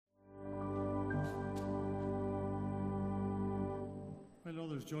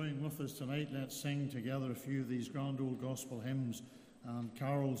is joining with us tonight, let's sing together a few of these grand old gospel hymns and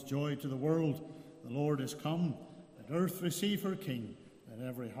carols. Joy to the world, the Lord is come. Let earth receive her King. Let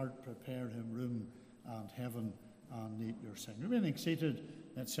every heart prepare him room, and heaven and nature sing. Remaining seated,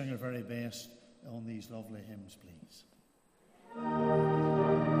 let's sing our very best on these lovely hymns, please.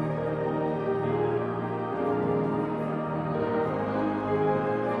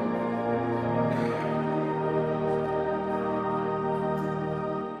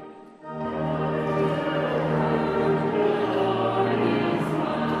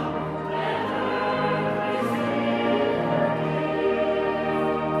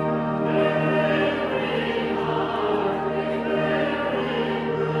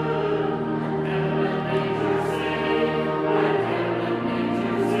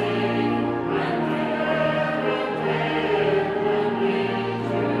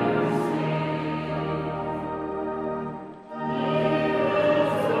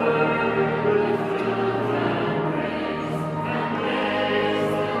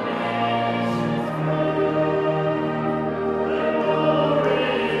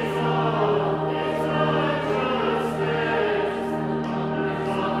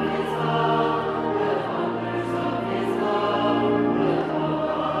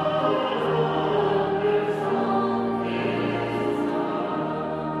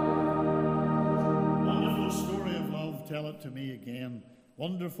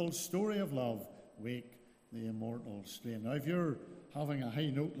 Wonderful story of love, wake the immortal slain. Now, if you're having a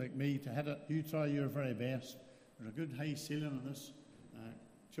high note like me, to hit it, you try your very best. There's a good high ceiling in this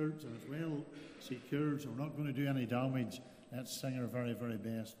church, and it's well secured, so we're not going to do any damage. Let's sing our very, very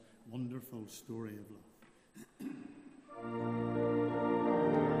best. Wonderful story of love.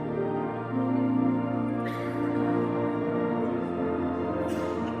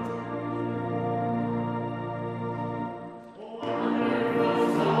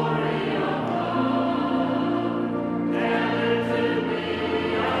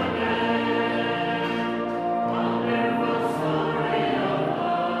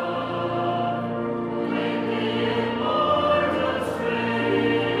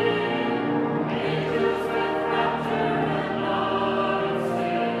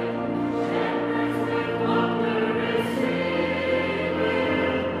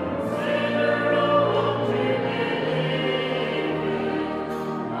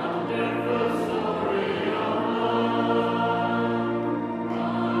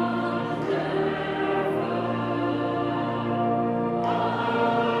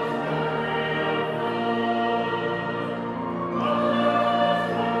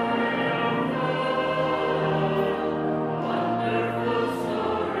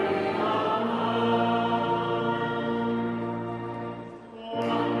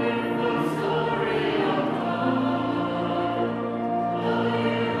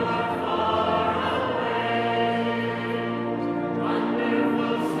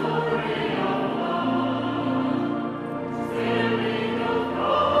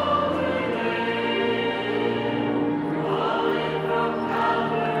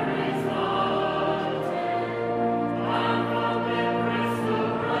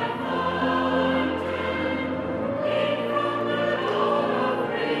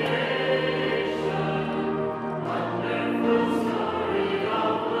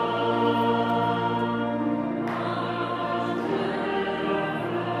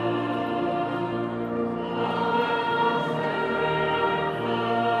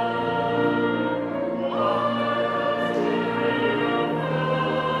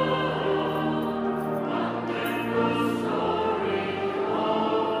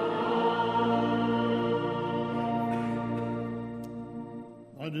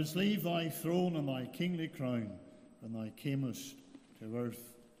 Thou didst leave thy throne and thy kingly crown when thou camest to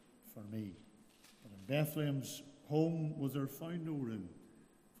earth for me. But in Bethlehem's home was there found no room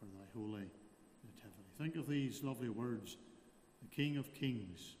for thy holy nativity. Think of these lovely words. The King of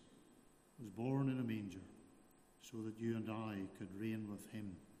Kings was born in a manger so that you and I could reign with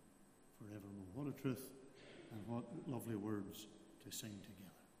him forevermore. What a truth, and what lovely words to sing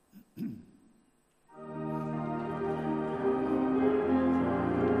together.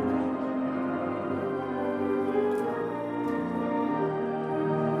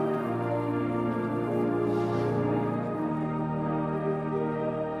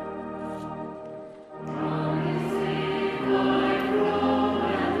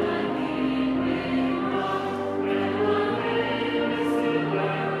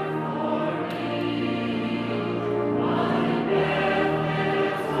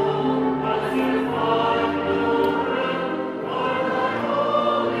 Bye.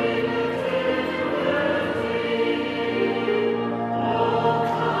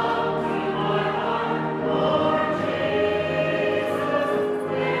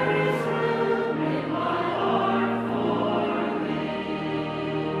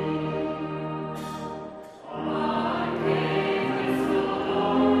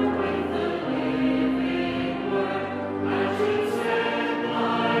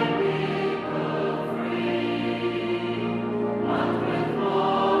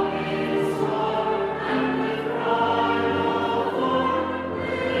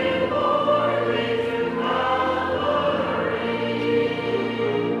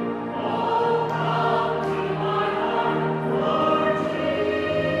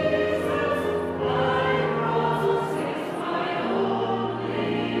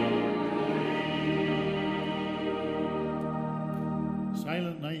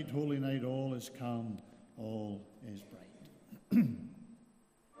 holy night, all is calm, all is bright.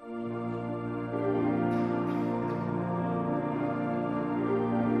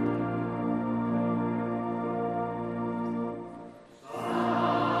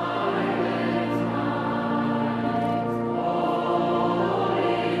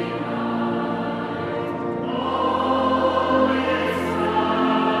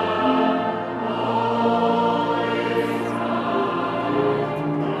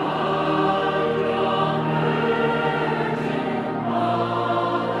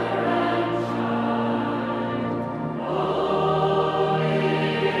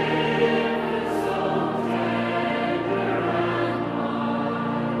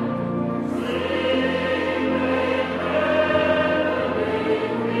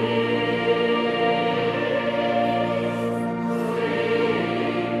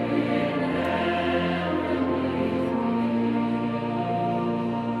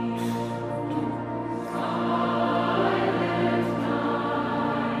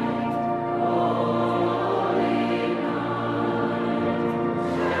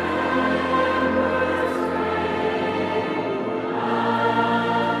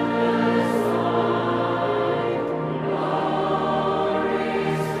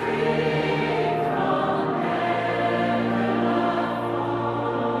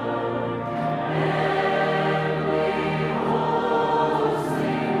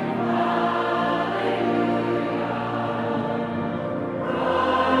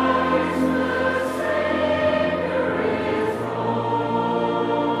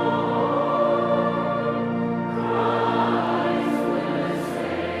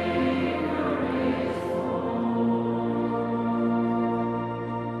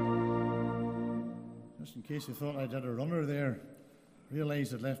 In case you thought I did a runner there,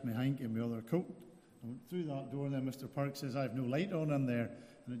 realised I'd left my hanky in my other coat. I went through that door, and then Mr. Park says, I've no light on in there,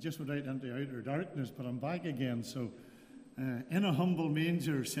 and it just went out into outer darkness, but I'm back again. So, in a humble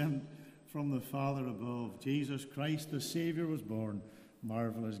manger sent from the Father above, Jesus Christ, the Saviour, was born,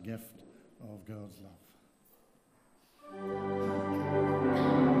 marvellous gift of God's love.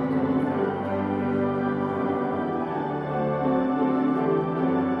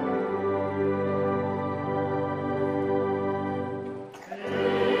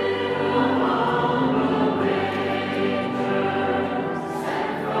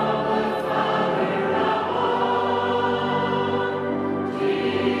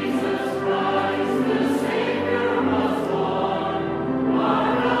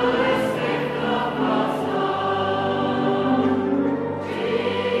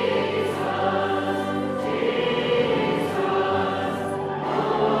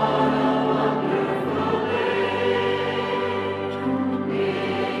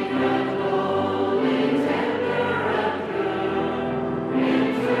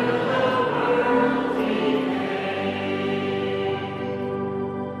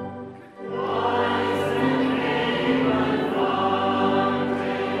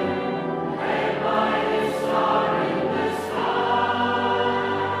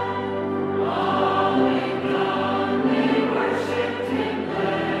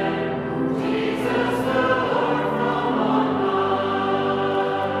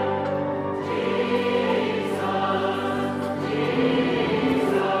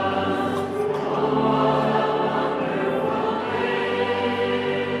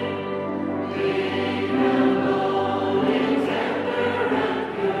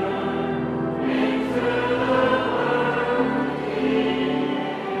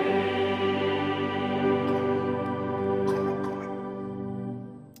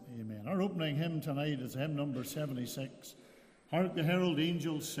 Tonight is hymn number 76. Hark the herald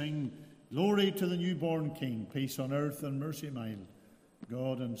angels sing, glory to the newborn King, peace on earth and mercy mild,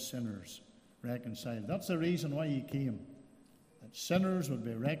 God and sinners reconciled. That's the reason why he came, that sinners would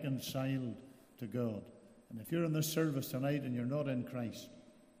be reconciled to God. And if you're in this service tonight and you're not in Christ,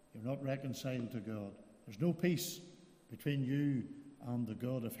 you're not reconciled to God. There's no peace between you and the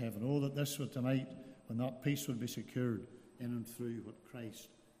God of heaven. Oh, that this would tonight, when that peace would be secured in and through what Christ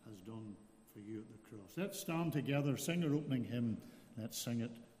has done for you at the cross. Let's stand together, sing our opening hymn. Let's sing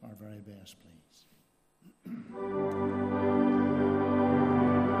it our very best, please. Mercy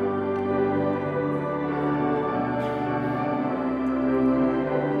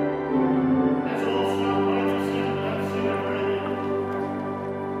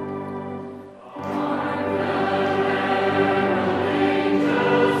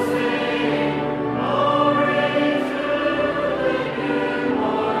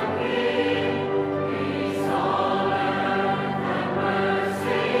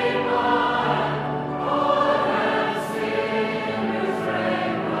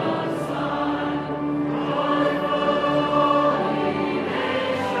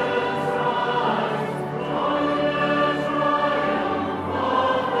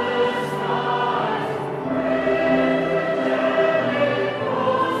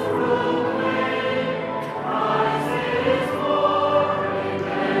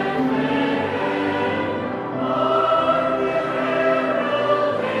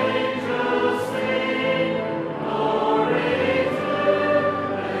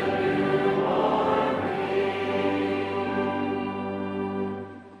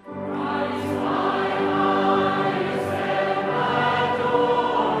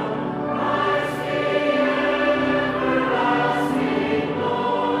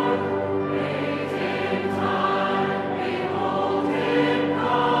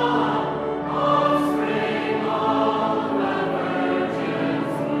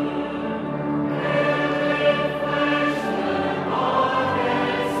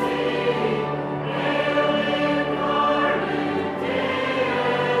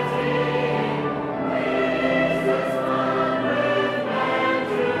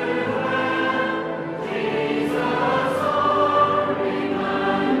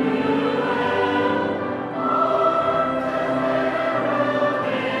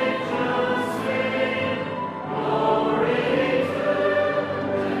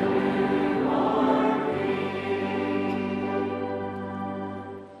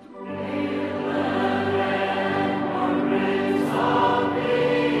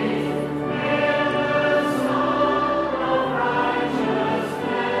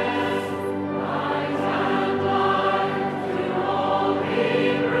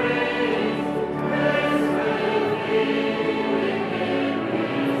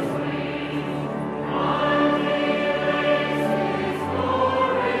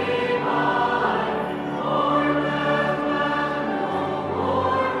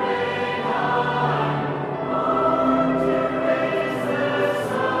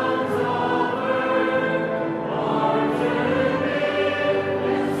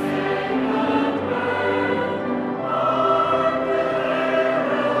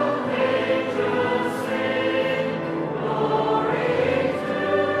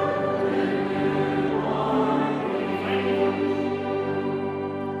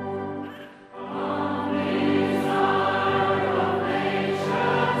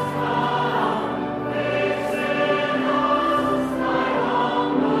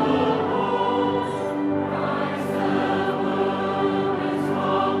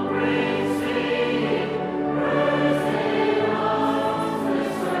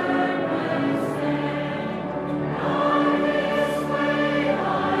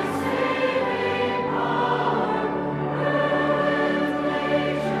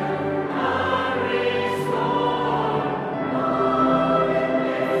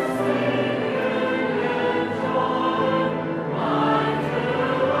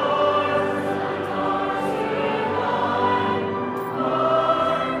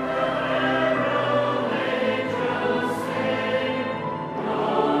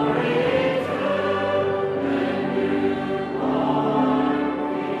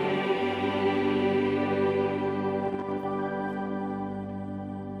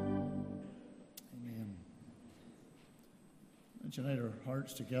Let's unite our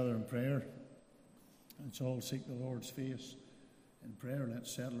hearts together in prayer. Let's all seek the Lord's face in prayer. Let's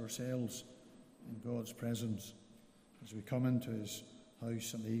settle ourselves in God's presence as we come into his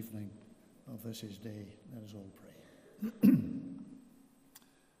house on the evening of this his day. Let us all pray.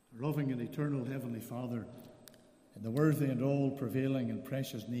 Our loving and eternal Heavenly Father, in the worthy and all-prevailing and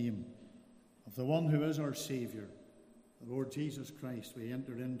precious name of the one who is our Saviour, the Lord Jesus Christ, we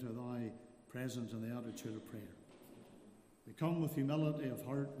enter into thy presence in the attitude of prayer. We come with humility of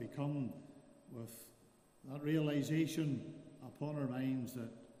heart. We come with that realization upon our minds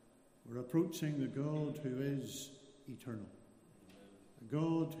that we're approaching the God who is eternal, the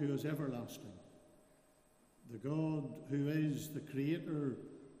God who is everlasting, the God who is the creator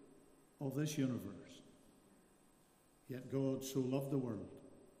of this universe. Yet God so loved the world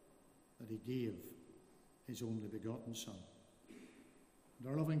that he gave his only begotten Son. And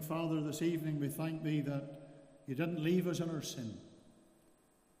our loving Father, this evening we thank thee that you didn't leave us in our sin.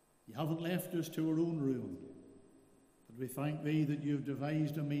 You haven't left us to our own ruin. But we thank thee that you've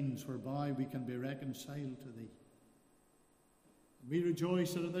devised a means whereby we can be reconciled to thee. And we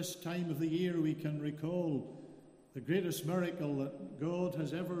rejoice that at this time of the year we can recall the greatest miracle that God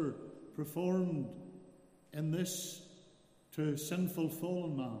has ever performed in this to sinful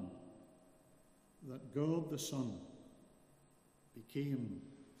fallen man, that God the Son became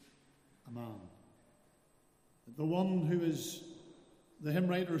a man. That the one who is, the hymn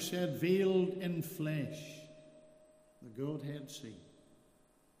writer said, veiled in flesh, the Godhead seen.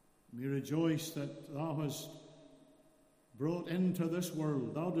 We rejoice that thou hast brought into this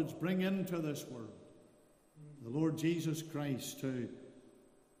world, thou didst bring into this world the Lord Jesus Christ to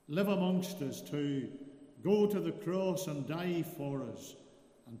live amongst us, to go to the cross and die for us,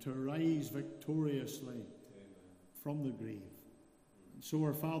 and to rise victoriously from the grave. And so,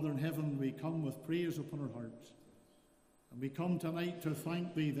 our Father in heaven, we come with praise upon our hearts. And we come tonight to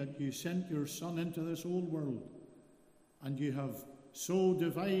thank thee that you sent your Son into this old world, and you have so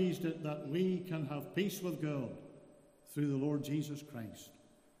devised it that we can have peace with God through the Lord Jesus Christ.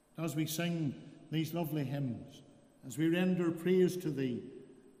 As we sing these lovely hymns, as we render praise to thee,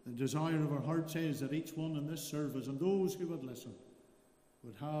 the desire of our hearts is that each one in this service and those who would listen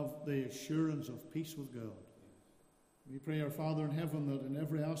would have the assurance of peace with God. We pray, our Father in heaven, that in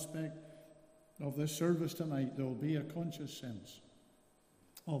every aspect of this service tonight there will be a conscious sense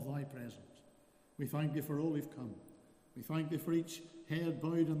of thy presence. We thank thee for all who've come. We thank thee for each head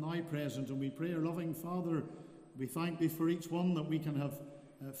bowed in thy presence, and we pray, our loving Father, we thank thee for each one that we can have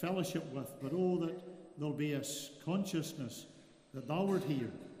fellowship with, but oh, that there'll be a consciousness that thou art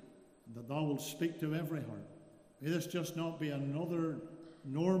here, and that thou wilt speak to every heart. May this just not be another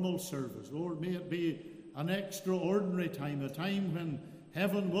normal service. Lord, may it be an extraordinary time, a time when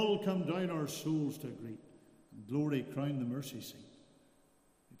heaven will come down our souls to greet, and glory crown the mercy seat.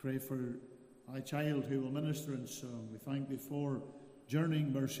 We pray for thy child who will minister in song. We thank thee for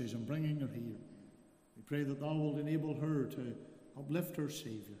journeying mercies and bringing her here. We pray that thou wilt enable her to uplift her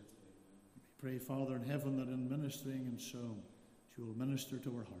Saviour. We pray, Father in heaven, that in ministering in song she will minister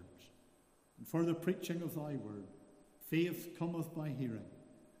to our hearts. And for the preaching of thy word, faith cometh by hearing,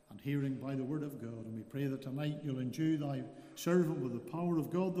 and hearing by the word of God. And we pray that tonight you'll endue thy servant with the power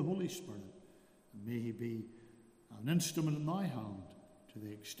of God, the Holy Spirit, and may he be an instrument in thy hand to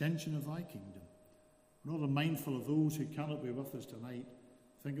the extension of thy kingdom. We're not unmindful of those who cannot be with us tonight.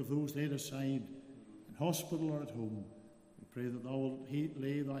 Think of those laid aside in hospital or at home. We pray that thou wilt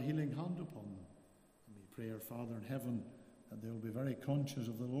lay thy healing hand upon them. And we pray, our Father in heaven, that they will be very conscious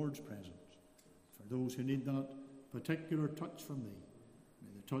of the Lord's presence. For those who need that particular touch from thee,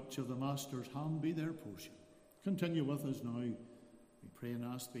 may the touch of the Master's hand be their portion. Continue with us now. We pray and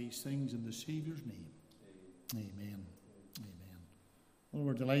ask these things in the Saviour's name. Amen. Amen. Well,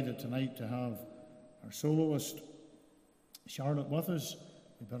 we're delighted tonight to have our soloist, Charlotte, with us.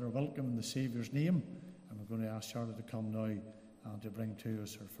 We better welcome in the Saviour's name. And we're going to ask Charlotte to come now and to bring to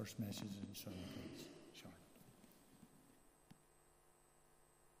us her first message in song, please. Charlotte.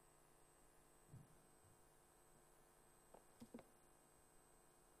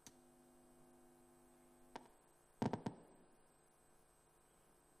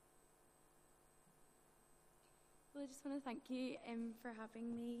 Well, I just want to thank you for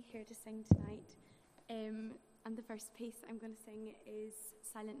having me here to sing tonight. And the first piece I'm going to sing is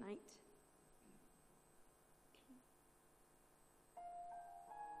Silent Night.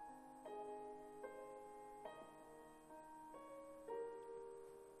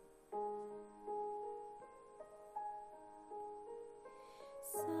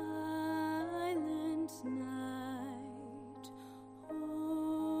 Silent night,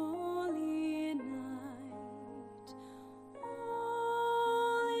 holy night,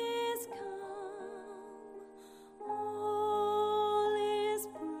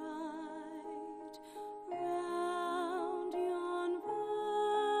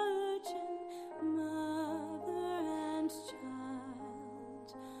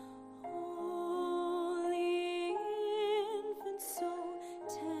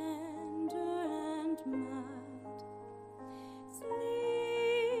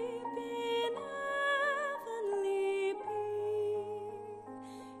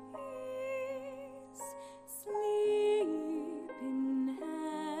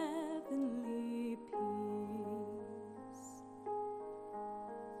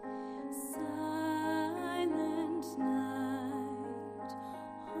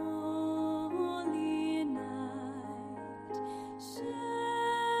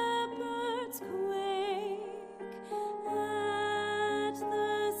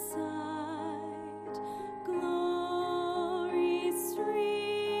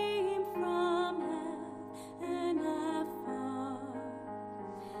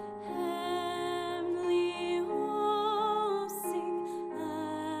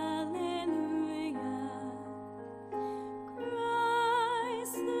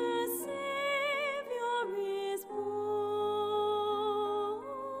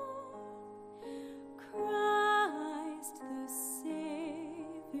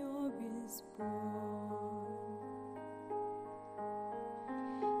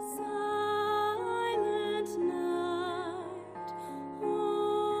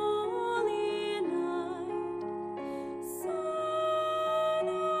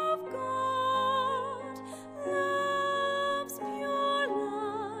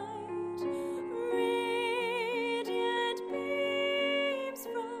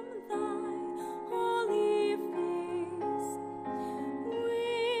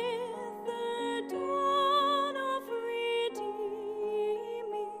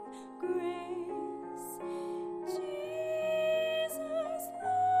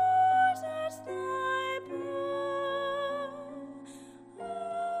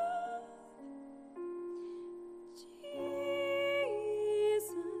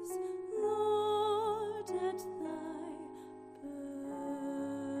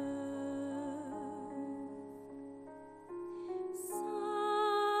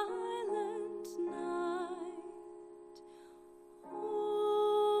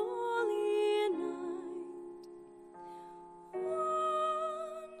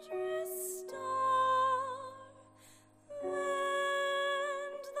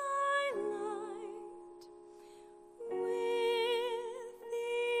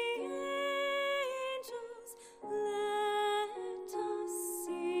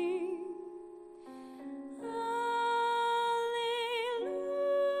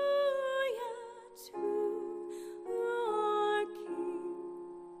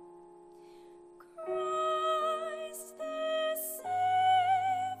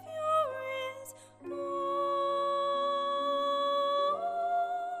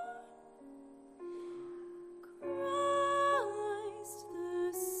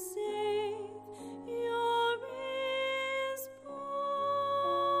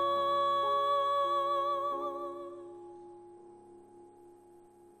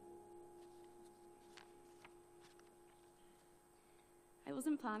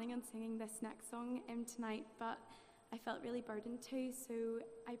 planning on singing this next song tonight, but I felt really burdened to, so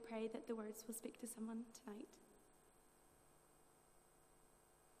I pray that the words will speak to someone tonight.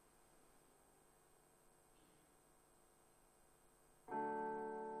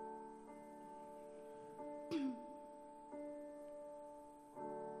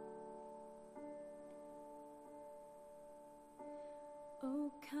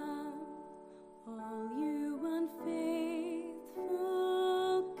 Oh, come, all you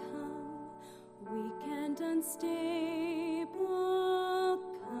unfaithful, come, weak and unstable,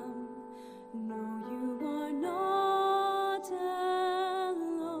 come. No, you are not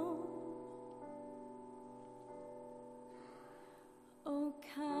alone. Oh,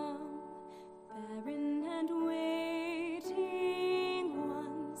 come, barren and waiting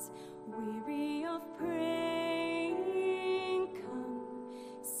ones, weary of praying, come,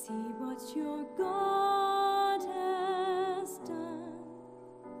 see what your God has done.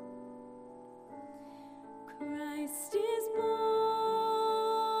 Christ is born,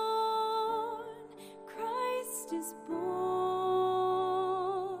 Christ is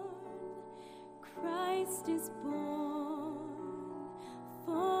born, Christ is born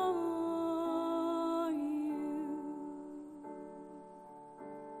for you.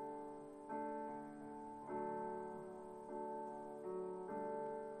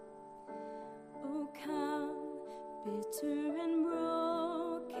 Oh, come, bitter and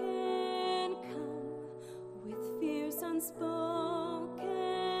broken, come, with fears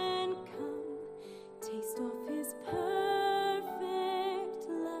unspoken, come, taste of his perfect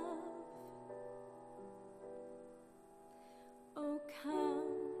love. Oh, come,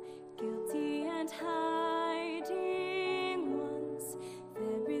 guilty and hiding ones,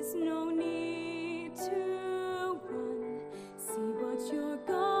 there is no need to run. See what your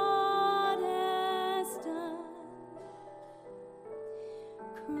God has done.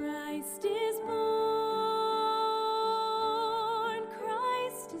 Christ is born,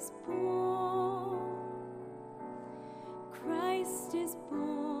 Christ is born, Christ is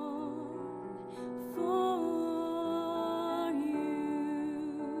born for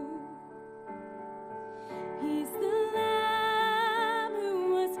you. He's the Lamb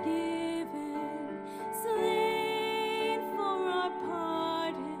who was given, slain for our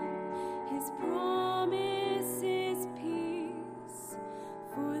pardon. His promise is peace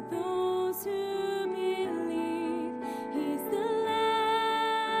for those who believe. He's the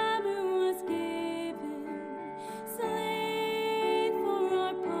Lamb who was given, slain for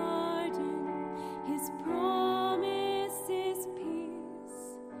our pardon. His promise is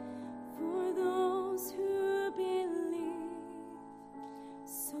peace for those who believe.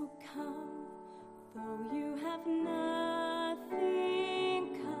 So come, though you have nothing,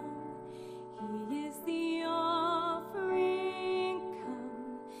 come. He is the offering,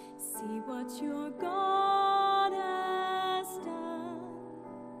 come. See what your God has done.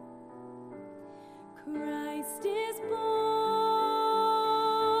 Christ is born,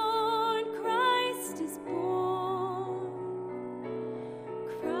 Christ is born,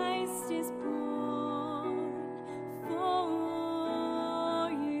 Christ is born for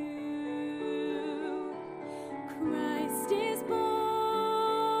you. Christ is born,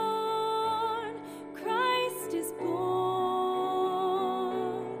 Christ is born,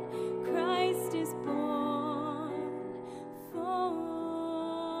 Christ is born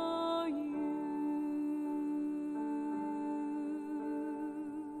for you.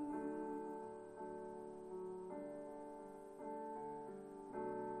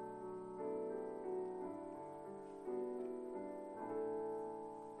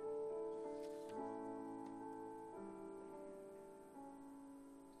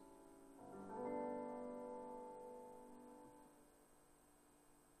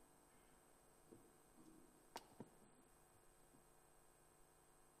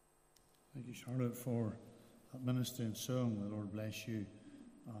 Thank you, Charlotte, for that ministering song. The Lord bless you,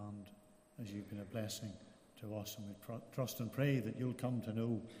 and as you've been a blessing to us, and we trust and pray that you'll come to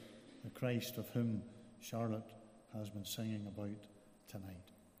know the Christ of whom Charlotte has been singing about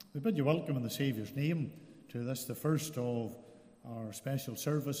tonight. We bid you welcome in the Saviour's name to this, the first of our special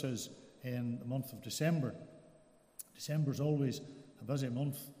services in the month of December. December is always a busy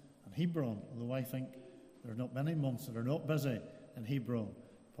month in Hebron, although I think there are not many months that are not busy in Hebron.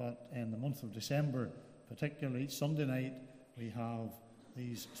 But in the month of December, particularly each Sunday night, we have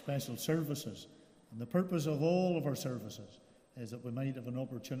these special services. And the purpose of all of our services is that we might have an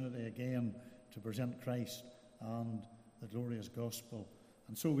opportunity again to present Christ and the glorious gospel.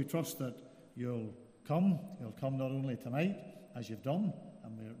 And so we trust that you'll come. You'll come not only tonight, as you've done,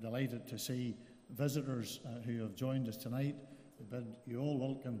 and we're delighted to see visitors who have joined us tonight, we bid you all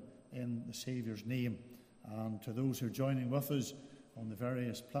welcome in the Saviour's name. And to those who are joining with us on the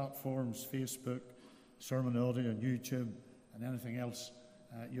various platforms, Facebook, Sermon Audio, and YouTube, and anything else,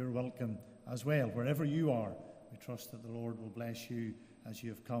 you're welcome as well. Wherever you are, we trust that the Lord will bless you as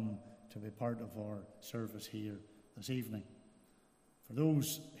you have come to be part of our service here this evening. For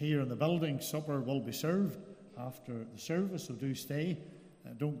those here in the building, supper will be served after the service, so do stay.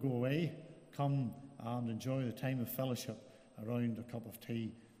 Don't go away. Come and enjoy the time of fellowship around a cup of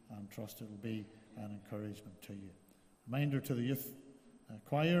tea, and trust it will be an encouragement to you. Reminder to the youth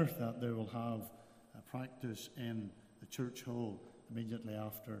choir that they will have a practice in the church hall immediately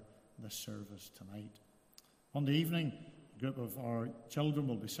after this service tonight. Monday evening, a group of our children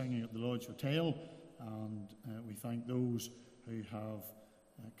will be singing at the Lodge Hotel, and we thank those who have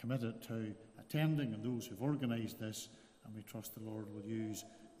committed to attending and those who've organised this, and we trust the Lord will use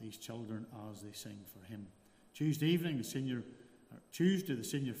these children as they sing for Him. Tuesday evening, the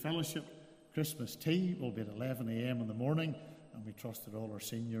senior fellowship Christmas tea will be at 11 a.m. in the morning, and we trust that all our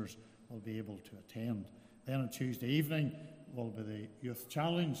seniors will be able to attend. Then on Tuesday evening will be the Youth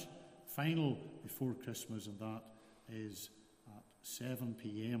Challenge, final before Christmas, and that is at 7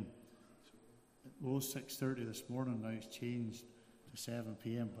 p.m. It was 6:30 this morning, now it's changed to 7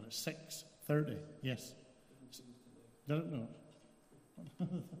 p.m, but it's 6:30, yes. Did it not?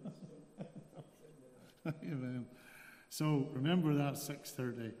 Amen. So remember that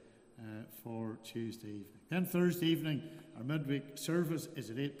 6:30 for Tuesday evening. Then Thursday evening, our midweek service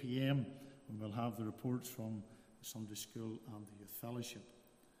is at 8 p.m, and we'll have the reports from the Sunday School and the Youth Fellowship.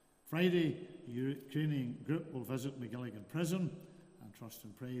 Friday, the Ukrainian group will visit McGilligan Prison, and trust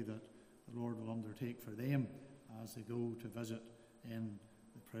and pray that the Lord will undertake for them as they go to visit in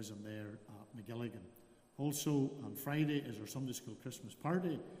the prison there at McGilligan. Also on Friday is our Sunday School Christmas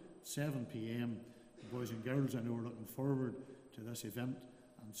party at 7 p.m. The boys and girls, I know, are looking forward to this event,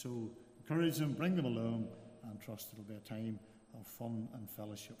 and so encourage them, bring them along, and trust it'll be a time of fun and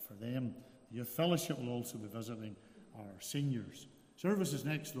fellowship for them. The Youth Fellowship will also be visiting our seniors. Services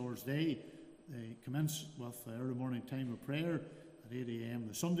next Lord's Day. They commence with the early morning time of prayer at 8 a.m,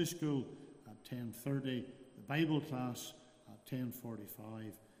 the Sunday School at 10:30, the Bible class at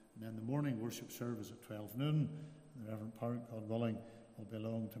 10:45, and then the morning worship service at 12 noon. The Reverend Park, God willing, will be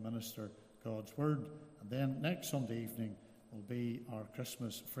along to minister God's Word. And then next Sunday evening will be our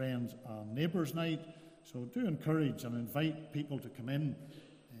Christmas Friends and Neighbours Night. So do encourage and invite people to come in.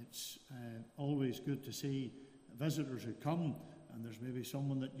 It's always good to see visitors who come, and there's maybe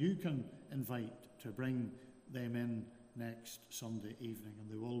someone that you can invite to bring them in next Sunday evening, and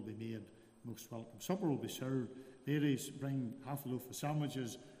they will all be made most welcome. Supper will be served. Ladies, bring half a loaf of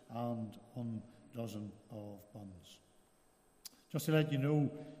sandwiches and 1 dozen of buns. Just to let you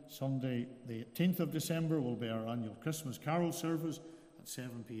know, Sunday the 18th of December will be our annual Christmas Carol service at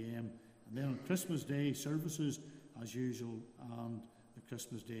 7 p.m, and then on Christmas Day services as usual, and the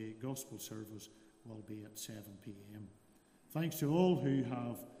Christmas Day Gospel service will be at 7 p.m. Thanks to all who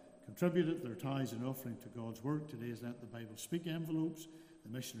have contributed their tithes and offering to God's work. Today's Let the Bible Speak envelopes, the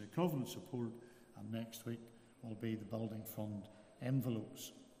Missionary Covenant support, and next week will be the Building Fund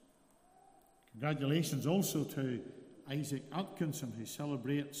envelopes. Congratulations also to Isaac Atkinson, who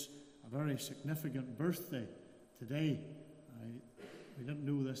celebrates a very significant birthday today. We didn't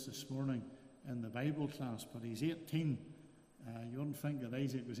know this morning in the Bible class, but he's 18. You wouldn't think that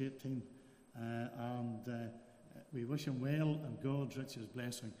Isaac was 18. We wish him well and God's richest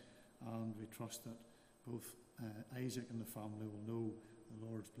blessing, and we trust that both Isaac and the family will know the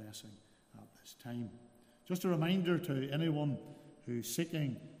Lord's blessing at this time. Just a reminder to anyone who's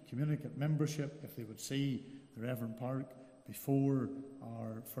seeking communicant membership, if they would see the Reverend Park before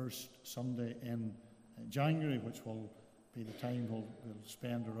our first Sunday in January, which will be the time we'll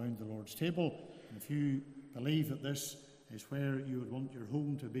spend around the Lord's table. And if you believe that this is where you would want your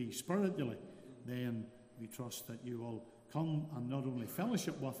home to be spiritually, then we trust that you will come and not only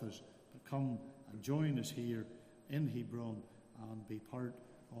fellowship with us, but come and join us here in Hebron and be part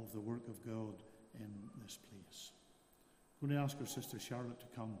of the work of God in this place. I'm going to ask our sister Charlotte to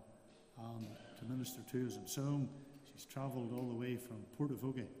come and to minister to us in song. She's travelled all the way from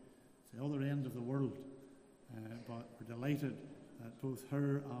Portavogie, the other end of the world, but we're delighted that both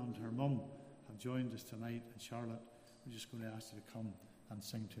her and her mum have joined us tonight. And Charlotte, we're just going to ask you to come and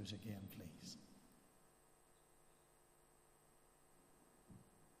sing to us again, please.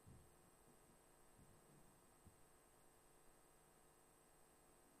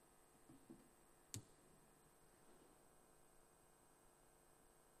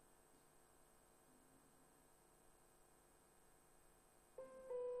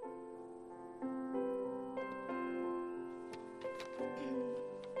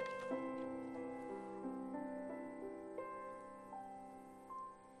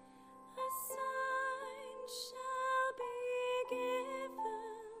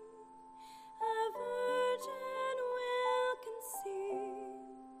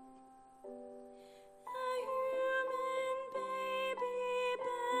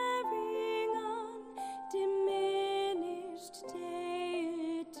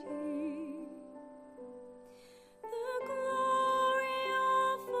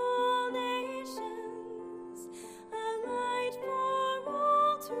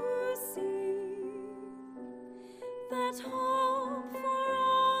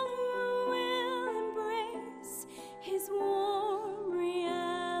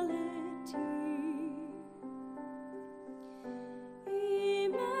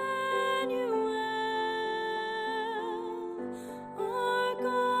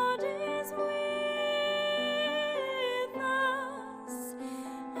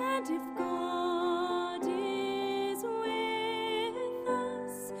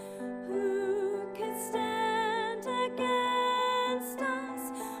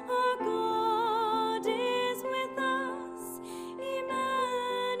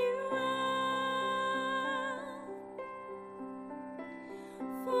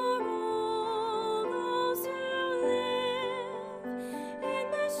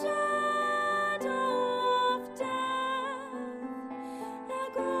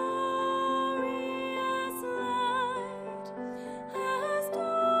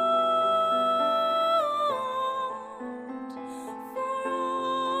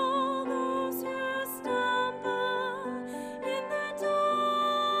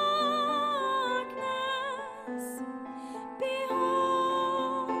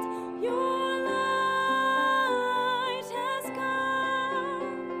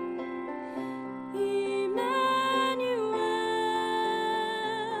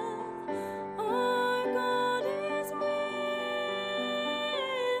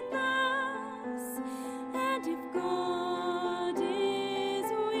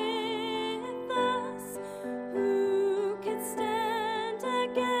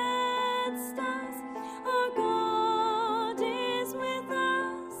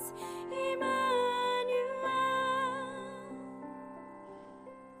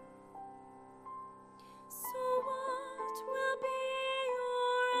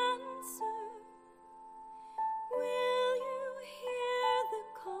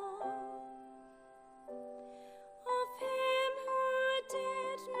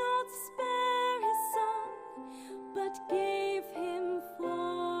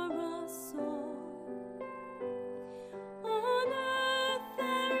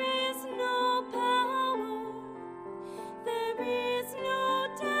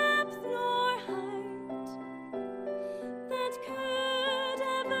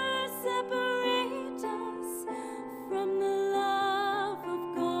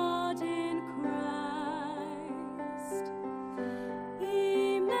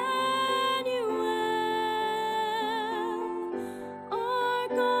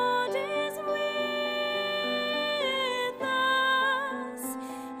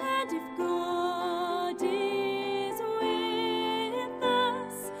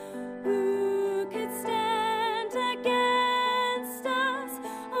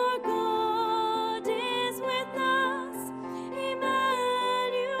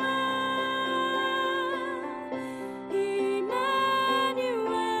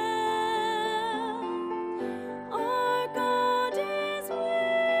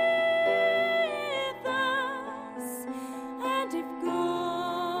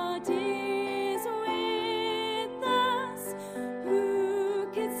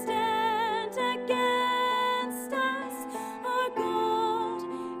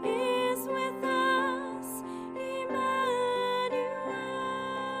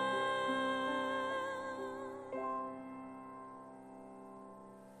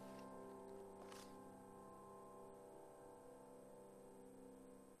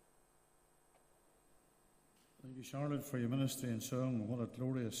 Thank you, Charlotte, for your ministry and song. What a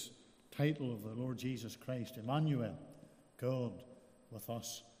glorious title of the Lord Jesus Christ, Emmanuel, God with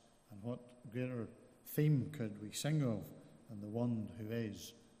us. And what greater theme could we sing of than the one who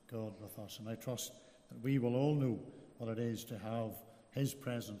is God with us. And I trust that we will all know what it is to have his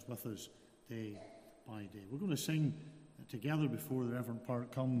presence with us day by day. We're going to sing together before the Reverend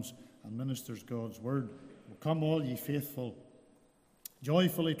Park comes and ministers God's word. Well, come all ye faithful,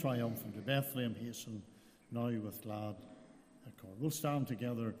 joyfully triumphant, to Bethlehem hasten now with glad accord. We'll stand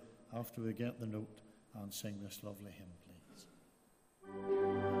together after we get the note and sing this lovely hymn, please.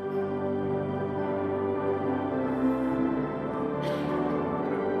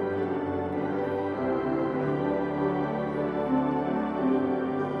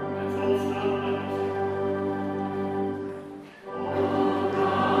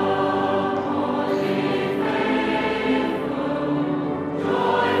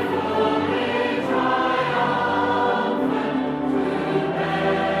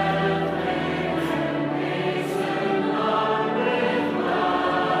 Lord.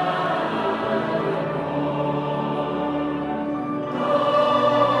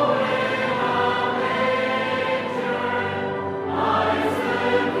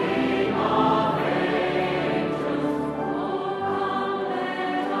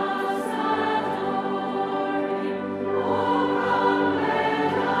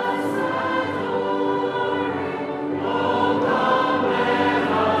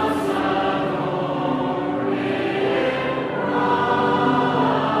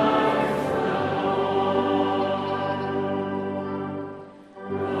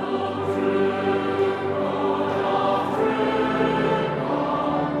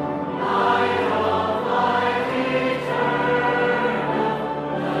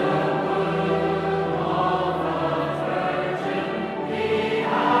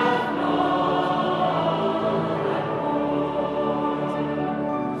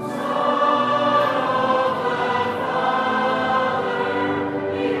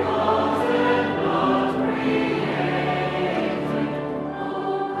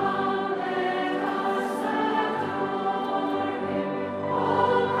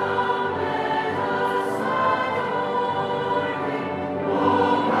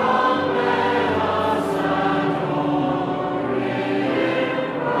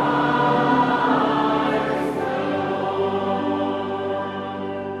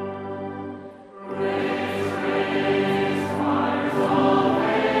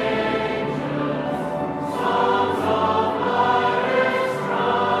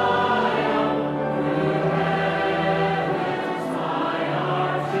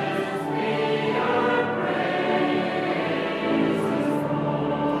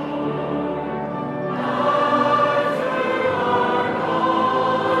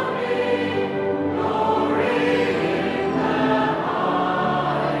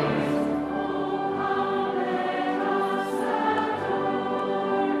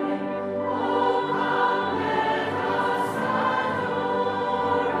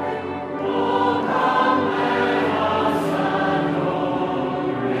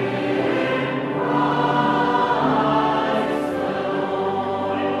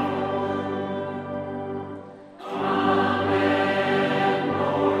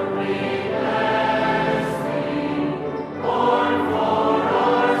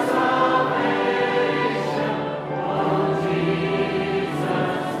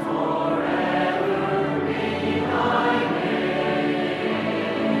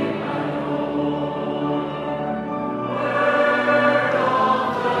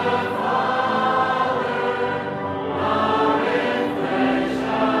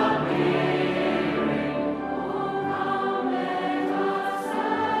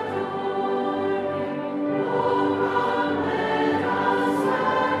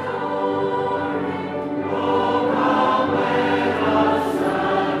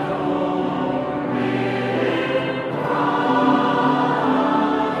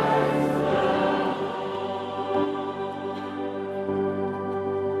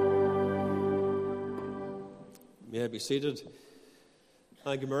 May I be seated?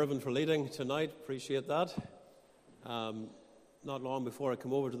 Thank you, Mervyn, for leading tonight. Appreciate that. Not long before I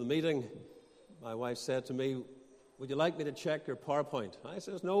come over to the meeting, my wife said to me, "Would you like me to check your PowerPoint?" I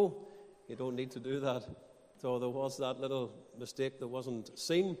says, "No, you don't need to do that." So there was that little mistake that wasn't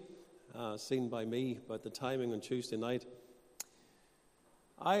seen by me about the timing on Tuesday night.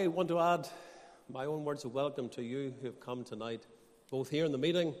 I want to add my own words of welcome to you who have come tonight, both here in the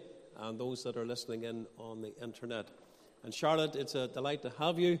meeting and those that are listening in on the internet. And Charlotte, it's a delight to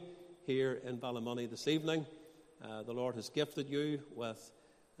have you here in Ballymoney this evening. The Lord has gifted you with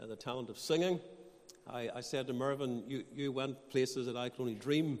the talent of singing. I said to Mervyn, you went places that I could only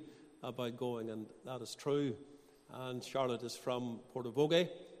dream about going, and that is true. And Charlotte is from Portavogie.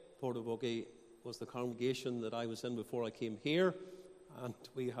 Portavogie was the congregation that I was in before I came here, and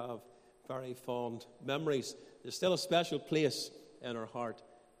we have very fond memories. There's still a special place in our heart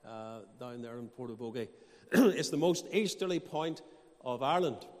down there in Portavogie. It's the most easterly point of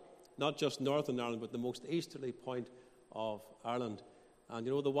Ireland, not just Northern Ireland, but the most easterly point of Ireland. And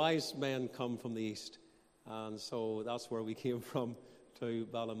you know, the wise men come from the east, and so that's where we came from to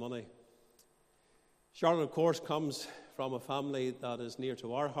Ballymoney. Charlotte, of course, comes from a family that is near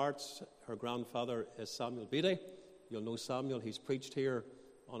to our hearts. Her grandfather is Samuel Beattie. You'll know Samuel. He's preached here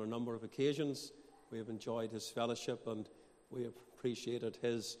on a number of occasions. We have enjoyed his fellowship, and we have appreciated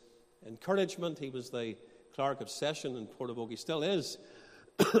his encouragement. He was the clerk of session in Portavogie, still is.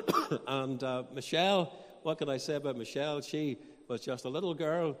 And Michelle, what can I say about Michelle? She was just a little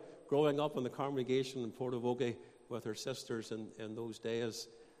girl growing up in the congregation in Portavogie with her sisters in those days.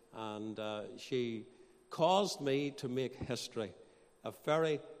 And she caused me to make history, a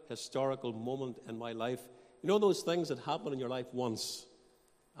very historical moment in my life. You know those things that happen in your life once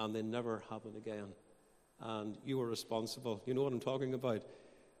and they never happen again? And you were responsible. You know what I'm talking about.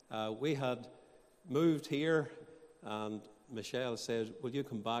 We had moved here, and Michelle said, "Will you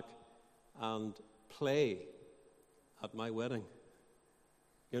come back and play at my wedding?"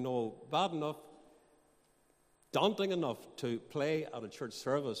 You know, bad enough, daunting enough to play at a church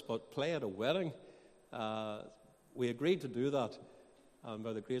service, but play at a wedding. We agreed to do that, and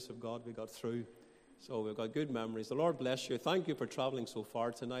by the grace of God, we got through. So we've got good memories. The Lord bless you. Thank you for travelling so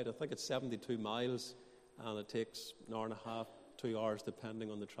far tonight. I think it's 72 miles, and it takes an hour and a half, 2 hours,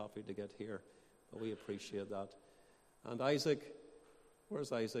 depending on the traffic to get here. But we appreciate that. And Isaac,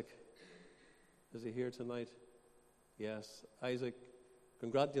 where's Isaac? Is he here tonight? Yes. Isaac,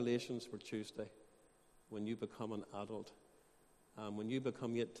 congratulations for Tuesday, when you become an adult. When you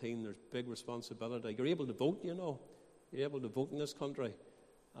become 18, there's big responsibility. You're able to vote, you know. You're able to vote in this country.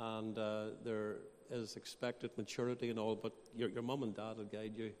 And there is expected maturity and all, but your mum and dad will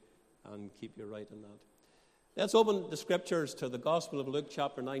guide you and keep you right in that. Let's open the scriptures to the Gospel of Luke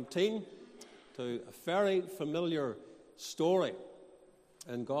chapter 19, to a very familiar story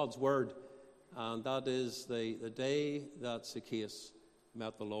in God's Word, and that is the day that Zacchaeus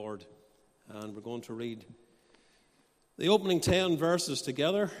met the Lord. And we're going to read the opening 10 verses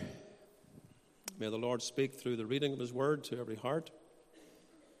together. May the Lord speak through the reading of His Word to every heart.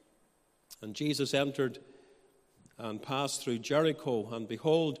 And Jesus entered and passed through Jericho, and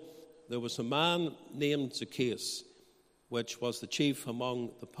behold, there was a man named Zacchaeus, which was the chief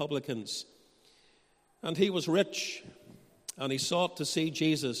among the publicans. And he was rich, and he sought to see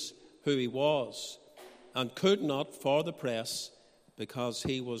Jesus, who he was, and could not for the press, because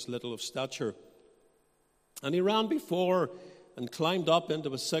he was little of stature. And he ran before and climbed up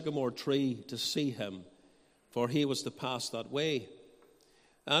into a sycamore tree to see him, for he was to pass that way.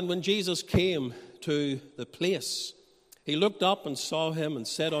 And when Jesus came to the place, he looked up and saw him and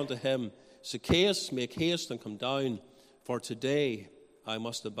said unto him, Zacchaeus, make haste and come down, for today I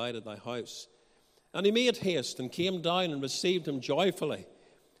must abide at thy house. And he made haste and came down and received him joyfully.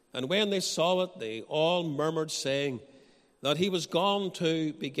 And when they saw it, they all murmured, saying that he was gone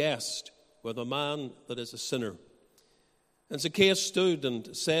to be guest with a man that is a sinner. And Zacchaeus stood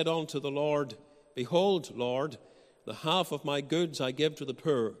and said unto the Lord, Behold, Lord, the half of my goods I give to the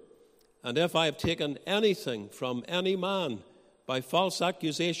poor. And if I have taken anything from any man by false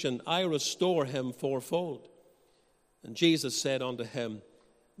accusation, I restore him fourfold. And Jesus said unto him,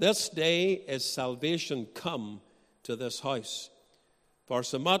 This day is salvation come to this house, for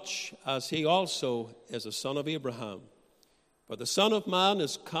so much as he also is a son of Abraham. For the Son of Man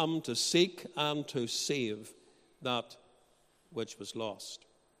is come to seek and to save that which was lost.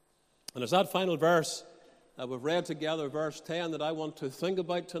 And it's that final verse that we've read together, verse 10, that I want to think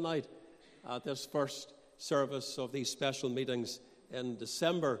about tonight at this first service of these special meetings in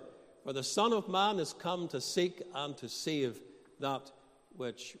December. For the Son of Man is come to seek and to save that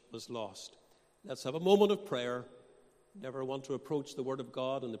which was lost. Let's have a moment of prayer, never want to approach the Word of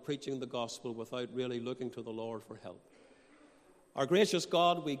God and the preaching of the gospel without really looking to the Lord for help. Our gracious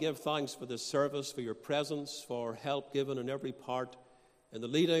God, we give thanks for this service, for your presence, for help given in every part, in the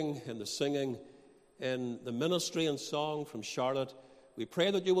leading, in the singing, in the ministry and song from Charlotte. We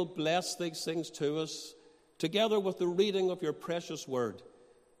pray that you will bless these things to us, together with the reading of your precious word.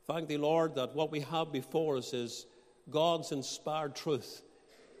 Thank thee, Lord, that what we have before us is God's inspired truth.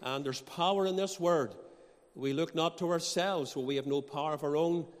 And there's power in this word. We look not to ourselves, for we have no power of our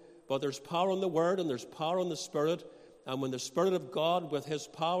own, but there's power in the word and there's power in the Spirit. And when the Spirit of God, with his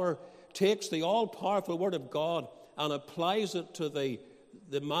power, takes the all-powerful word of God and applies it to the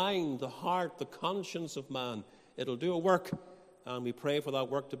mind, the heart, the conscience of man, it'll do a work, and we pray for that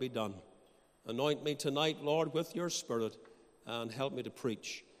work to be done. Anoint me tonight, Lord, with your Spirit, and help me to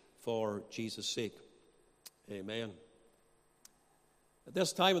preach for Jesus' sake. Amen. At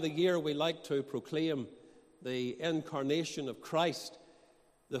this time of the year, we like to proclaim the incarnation of Christ,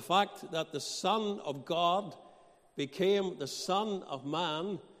 the fact that the Son of God became the Son of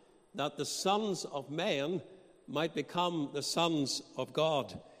man, that the sons of men might become the sons of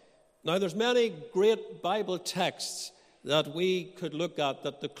God. Now, there's many great Bible texts that we could look at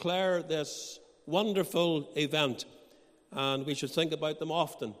that declare this wonderful event, and we should think about them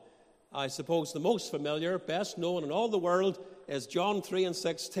often. I suppose the most familiar, best known in all the world, is John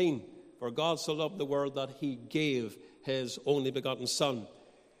 3:16. For God so loved the world that he gave his only begotten Son.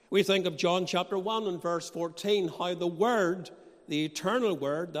 We think of John chapter 1 and verse 14, how the Word, the eternal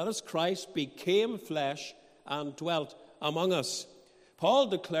Word, that is Christ, became flesh and dwelt among us. Paul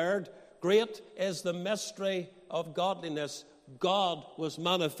declared, great is the mystery of godliness. God was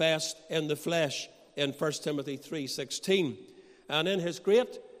manifest in the flesh in 1 Timothy 3:16. And in his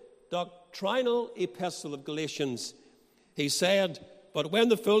great doctrinal epistle of Galatians, he said, but when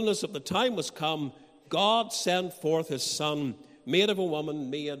the fullness of the time was come, God sent forth his Son, made of a woman,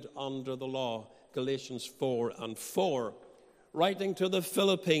 made under the law. Galatians 4:4. Writing to the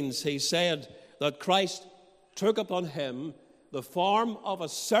Philippines, he said that Christ took upon him the form of a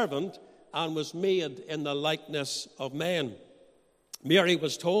servant and was made in the likeness of men. Mary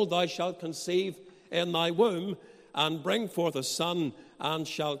was told, thou shalt conceive in thy womb and bring forth a son, and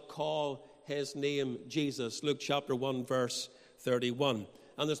shalt call his name Jesus. Luke chapter 1, verse 31.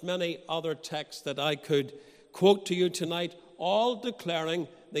 And there's many other texts that I could quote to you tonight, all declaring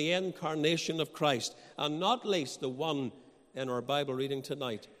the incarnation of Christ, and not least the one in our Bible reading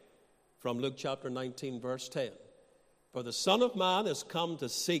tonight from Luke chapter 19, verse 10. For the Son of Man is come to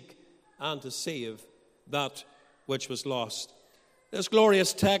seek and to save that which was lost. This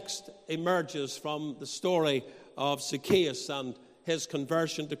glorious text emerges from the story of Zacchaeus and his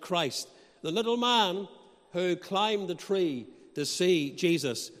conversion to Christ, the little man who climbed the tree to see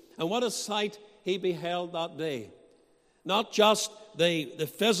Jesus. And what a sight he beheld that day. Not just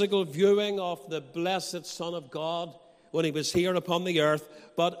the physical viewing of the blessed Son of God when he was here upon the earth,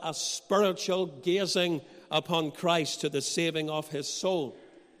 but a spiritual gazing upon Christ to the saving of his soul.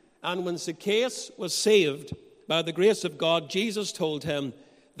 And when Zacchaeus was saved by the grace of God, Jesus told him,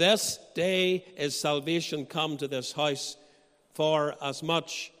 this day is salvation come to this house, for as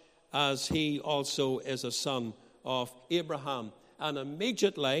much as he also is a son of Abraham. And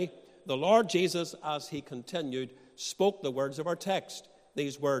immediately the Lord Jesus, as he continued, spoke the words of our text,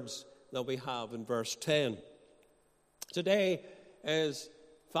 these words that we have in verse 10. Today is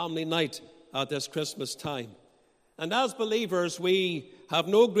family night at this Christmas time. And as believers, we have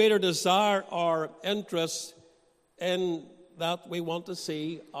no greater desire or interest in that we want to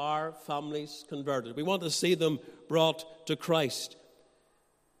see our families converted. We want to see them brought to Christ.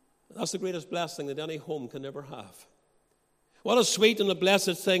 That's the greatest blessing that any home can ever have. What a sweet and a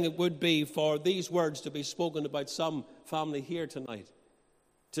blessed thing it would be for these words to be spoken about some family here tonight.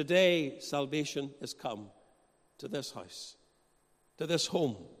 Today, salvation is come to this house, to this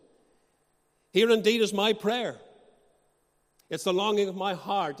home. Here indeed is my prayer. It's the longing of my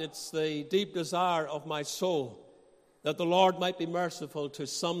heart. It's the deep desire of my soul that the Lord might be merciful to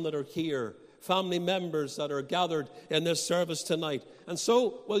some that are here, family members that are gathered in this service tonight. And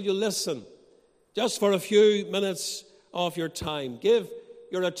so, will you listen just for a few minutes of your time? Give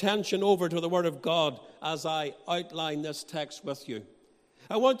your attention over to the Word of God as I outline this text with you.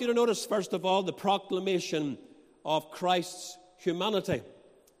 I want you to notice, first of all, the proclamation of Christ's humanity.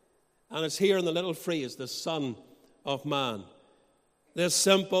 And it's here in the little phrase, the Son of Man. This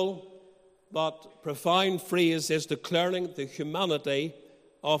simple but profound phrase is declaring the humanity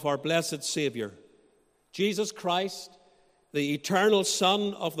of our blessed Savior. Jesus Christ, the eternal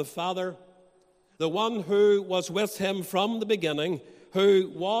Son of the Father, the one who was with him from the beginning, who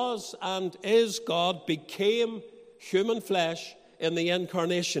was and is God, became human flesh in the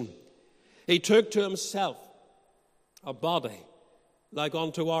incarnation. He took to himself a body like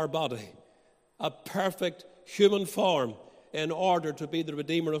unto our body, a perfect human form in order to be the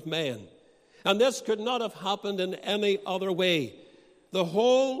Redeemer of men. And this could not have happened in any other way. The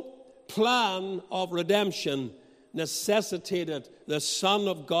whole plan of redemption necessitated the Son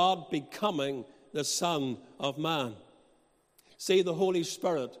of God becoming the Son of Man. See the Holy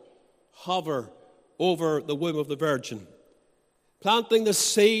Spirit hover over the womb of the Virgin, planting the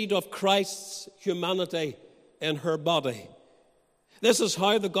seed of Christ's humanity in her body. This is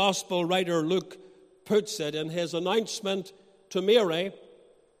how the Gospel writer Luke puts it in his announcement to Mary,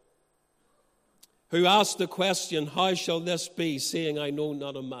 who asked the question, "How shall this be, seeing I know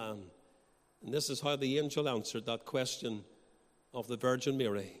not a man?" And this is how the angel answered that question of the Virgin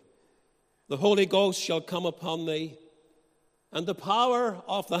Mary. "The Holy Ghost shall come upon thee, and the power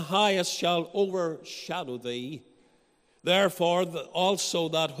of the highest shall overshadow thee. Therefore also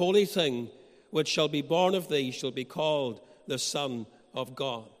that holy thing which shall be born of thee shall be called the Son of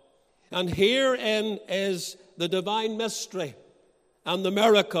God." And herein is the divine mystery and the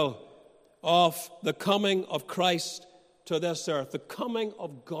miracle of the coming of Christ to this earth, the coming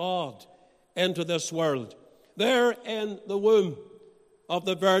of God into this world. There in the womb of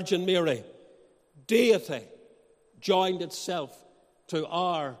the Virgin Mary, deity joined itself to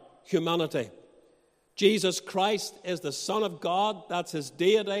our humanity. Jesus Christ is the Son of God, that's his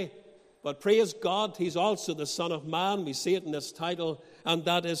deity, but praise God, he's also the Son of Man. We see it in this title, and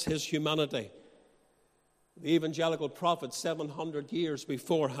that is his humanity. The evangelical prophet 700 years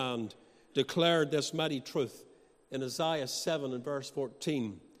beforehand declared this mighty truth in Isaiah 7 and verse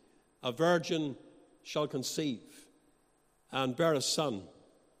 14. "A virgin shall conceive and bear a son,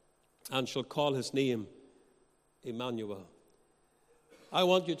 and shall call his name Emmanuel." I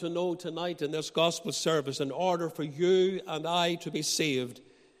want you to know tonight in this gospel service, in order for you and I to be saved,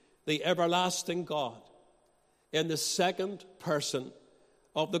 the everlasting God, in the second person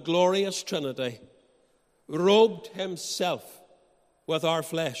of the glorious Trinity, robed himself with our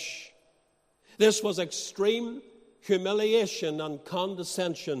flesh. This was extreme humiliation and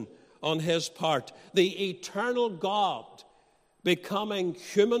condescension on his part. The eternal God becoming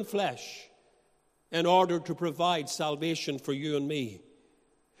human flesh in order to provide salvation for you and me.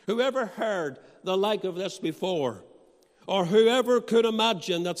 Whoever heard the like of this before, or whoever could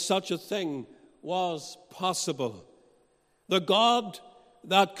imagine that such a thing was possible? The God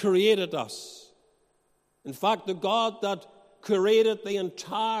that created us, in fact, the God that created the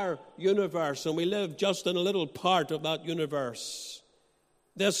entire universe, and we live just in a little part of that universe.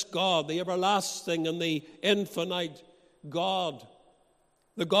 This God, the everlasting and the infinite God,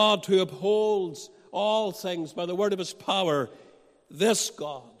 the God who upholds all things by the word of his power, this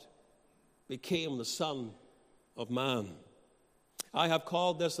God became the Son of Man. I have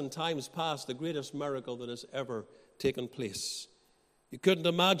called this in times past the greatest miracle that has ever taken place. You couldn't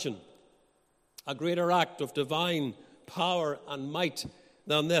imagine a greater act of divine power and might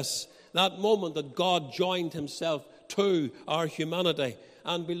than this. That moment that God joined himself to our humanity,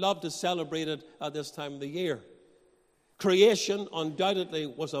 and we love to celebrate it at this time of the year. Creation undoubtedly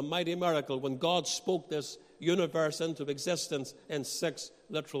was a mighty miracle when God spoke this universe into existence in 6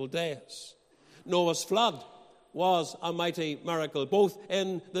 literal days. Noah's flood was a mighty miracle, both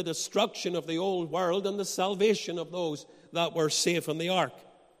in the destruction of the old world and the salvation of those that were safe in the ark.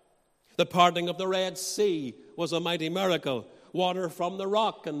 The parting of the Red Sea was a mighty miracle. Water from the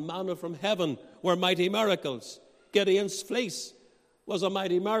rock and manna from heaven were mighty miracles. Gideon's fleece was a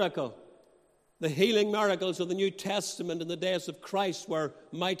mighty miracle. The healing miracles of the New Testament in the days of Christ were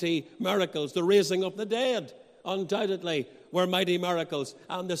mighty miracles. The raising of the dead, undoubtedly, were mighty miracles.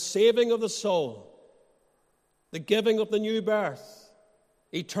 And the saving of the soul, the giving of the new birth,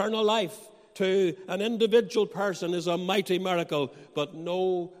 eternal life to an individual person is a mighty miracle. But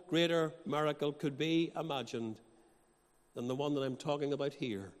no greater miracle could be imagined than the one that I'm talking about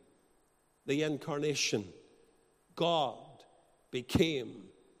here. The incarnation. God became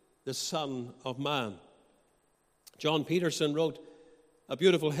the Son of Man. John Peterson wrote a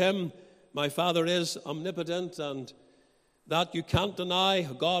beautiful hymn, "My Father is omnipotent, and that you can't deny,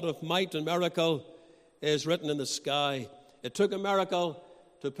 a God of might and miracle is written in the sky." It took a miracle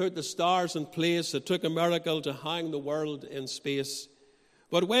to put the stars in place. It took a miracle to hang the world in space.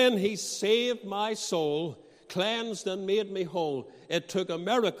 But when he saved my soul, cleansed and made me whole, it took a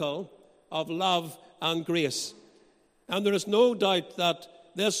miracle of love and grace. And there is no doubt that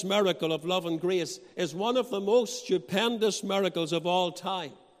this miracle of love and grace is one of the most stupendous miracles of all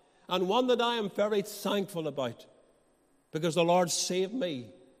time, and one that I am very thankful about, because the Lord saved me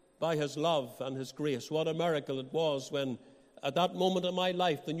by his love and his grace. What a miracle it was when, at that moment in my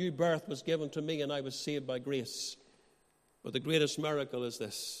life, the new birth was given to me and I was saved by grace. But the greatest miracle is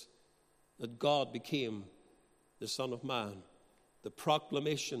this, that God became the Son of Man, the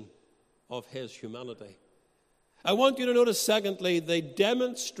proclamation of his humanity. I want you to notice, secondly, the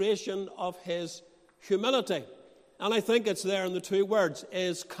demonstration of his humility. And I think it's there in the two words,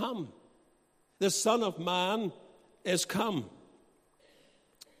 is come. The Son of Man is come.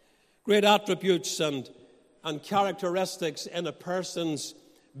 Great attributes and characteristics in a person's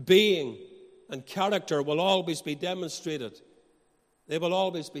being and character will always be demonstrated. They will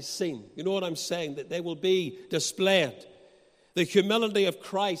always be seen. You know what I'm saying? That they will be displayed. The humility of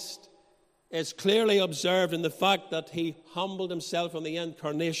Christ is clearly observed in the fact that he humbled himself in the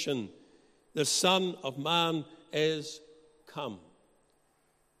incarnation. The Son of Man is come.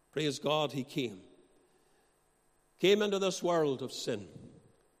 Praise God, he came. Came into this world of sin.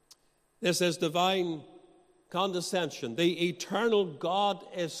 This is divine condescension. The eternal God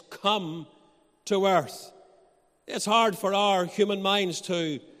is come to earth. It's hard for our human minds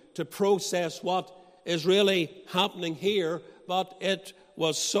to process what is really happening here, but it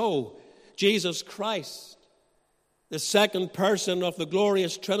was so. Jesus Christ, the second person of the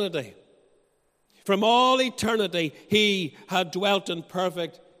glorious Trinity, from all eternity, he had dwelt in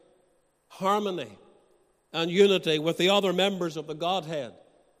perfect harmony and unity with the other members of the Godhead,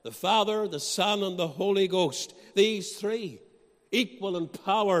 the Father, the Son, and the Holy Ghost. These three, equal in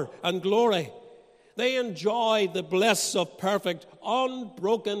power and glory, they enjoyed the bliss of perfect,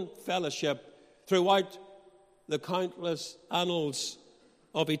 unbroken fellowship throughout the countless annals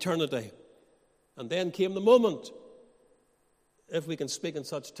of eternity. And then came the moment, if we can speak in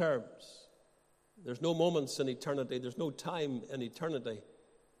such terms. There's no moments in eternity. There's no time in eternity.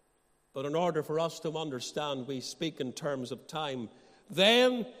 But in order for us to understand, we speak in terms of time.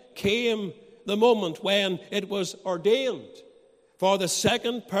 Then came the moment when it was ordained for the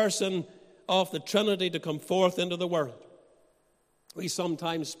second person of the Trinity to come forth into the world. We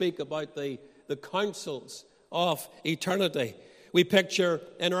sometimes speak about the councils of eternity. We picture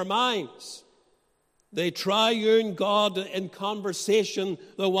in our minds the triune God in conversation,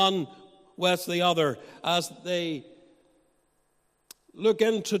 the one with the other, as they look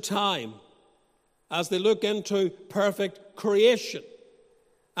into time, as they look into perfect creation.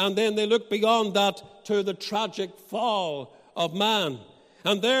 And then they look beyond that to the tragic fall of man.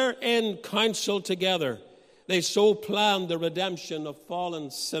 And they're in council together. They so plan the redemption of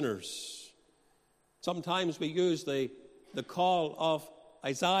fallen sinners. Sometimes we use the call of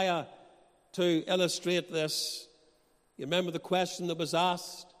Isaiah to illustrate this. You remember the question that was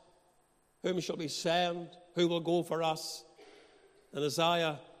asked, whom shall we send? Who will go for us? And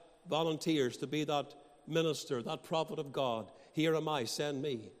Isaiah volunteers to be that minister, that prophet of God. Here am I, send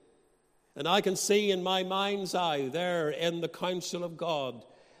me. And I can see in my mind's eye there in the council of God,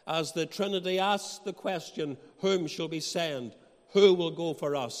 as the Trinity asks the question, whom shall we send? Who will go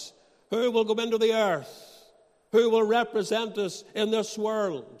for us? Who will go into the earth? Who will represent us in this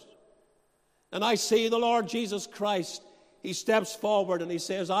world? And I see the Lord Jesus Christ. He steps forward and he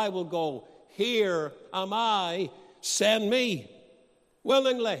says, I will go. Here am I, send me.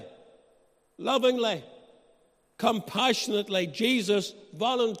 Willingly, lovingly, compassionately, Jesus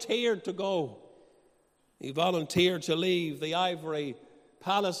volunteered to go. He volunteered to leave the ivory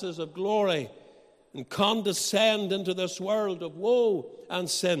palaces of glory and condescend into this world of woe and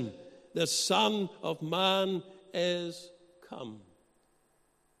sin. The Son of Man is come.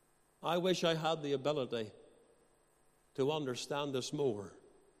 I wish I had the ability to understand this more.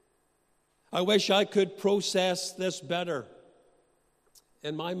 I wish I could process this better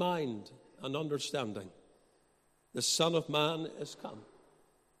in my mind and understanding. The Son of Man is come.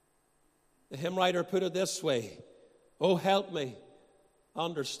 The hymn writer put it this way, oh, help me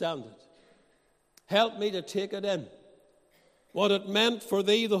understand it. Help me to take it in. What it meant for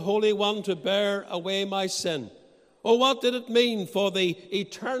thee, the Holy One, to bear away my sin. Oh, what did it mean for the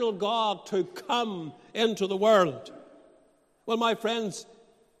eternal God to come into the world? Well, my friends,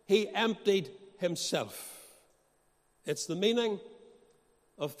 he emptied himself. It's the meaning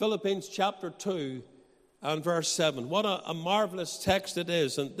of Philippians chapter 2 and verse 7. What a marvelous text it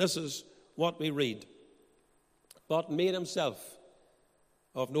is, and this is what we read. But made himself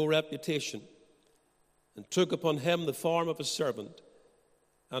of no reputation, and took upon him the form of a servant,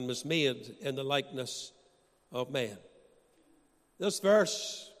 and was made in the likeness of man. This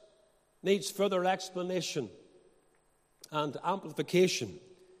verse needs further explanation and amplification.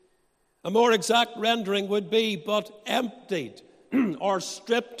 A more exact rendering would be, but emptied or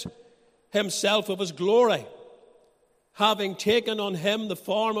stripped himself of his glory. having taken on him the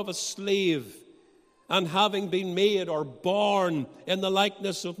form of a slave, and having been made or born in the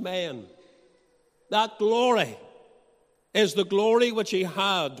likeness of men. That glory is the glory which he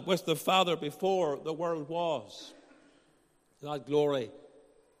had with the Father before the world was. That glory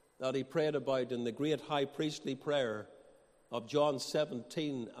that he prayed about in the great high priestly prayer of John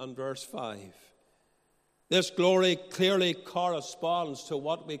 17 and verse 5. This glory clearly corresponds to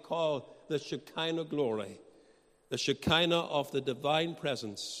what we call the Shekinah glory, the Shekinah of the divine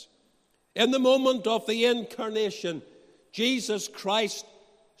presence. In the moment of the incarnation, Jesus Christ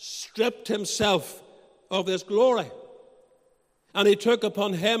stripped himself of this glory, and he took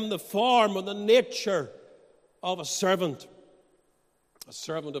upon him the form and the nature of a servant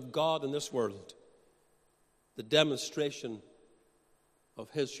of God in this world, the demonstration of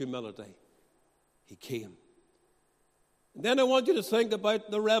his humility. He came. And then I want you to think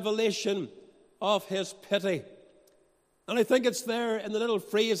about the revelation of his pity. And I think it's there in the little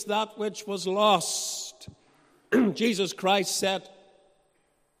phrase, that which was lost. Jesus Christ set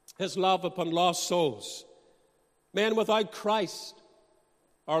his love upon lost souls. Men without Christ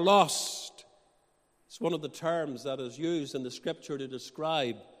are lost. It's one of the terms that is used in the Scripture to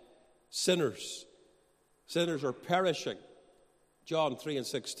describe sinners. Sinners are perishing. John 3 and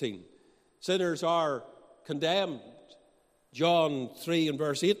 16. Sinners are condemned. John 3 and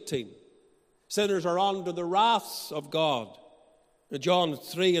verse 18. Sinners are under the wrath of God. John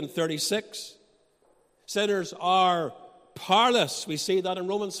 3 and 36. Sinners are powerless. We see that in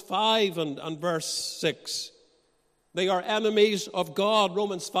Romans 5 and verse 6. They are enemies of God.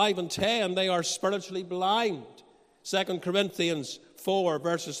 Romans 5 and 10. They are spiritually blind. 2 Corinthians 4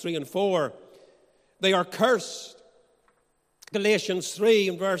 verses 3 and 4. They are cursed. Galatians 3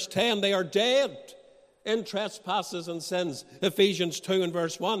 and verse 10. They are dead in trespasses and sins. Ephesians 2 and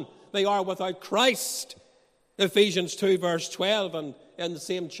verse 1. They are without Christ. Ephesians 2 verse 12. And in the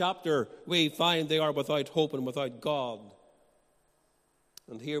same chapter we find they are without hope and without God.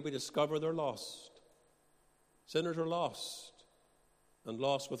 And here we discover they're lost. Sinners are lost, and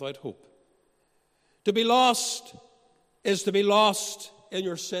lost without hope. To be lost is to be lost in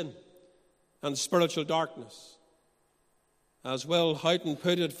your sin and spiritual darkness. As Will Houghton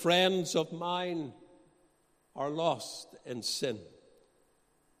put it, friends of mine are lost in sin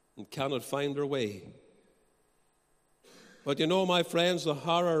and cannot find their way. But you know, my friends, the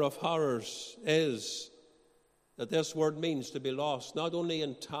horror of horrors is that this word means to be lost, not only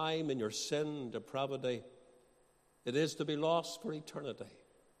in time, in your sin and depravity. It is to be lost for eternity,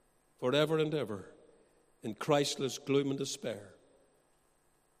 forever and ever, in Christless gloom and despair.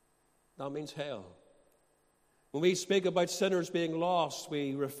 That means hell. When we speak about sinners being lost,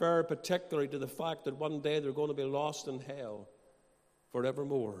 we refer particularly to the fact that one day they're going to be lost in hell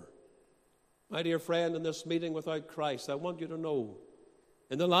forevermore. My dear friend, in this meeting without Christ, I want you to know,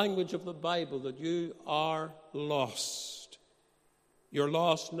 in the language of the Bible, that you are lost. You're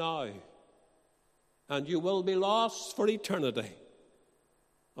lost now. And you will be lost for eternity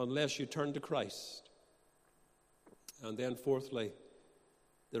unless you turn to Christ. And then fourthly,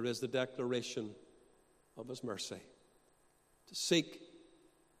 there is the declaration of his mercy, to seek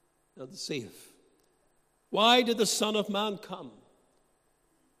and to save. Why did the Son of Man come?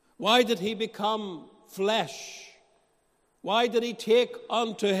 Why did he become flesh? Why did he take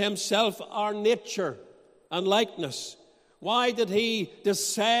unto himself our nature and likeness? Why did he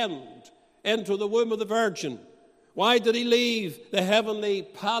descend into the womb of the Virgin? Why did he leave the heavenly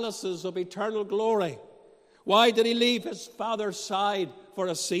palaces of eternal glory? Why did he leave his Father's side for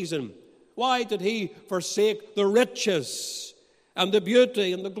a season? Why did he forsake the riches and the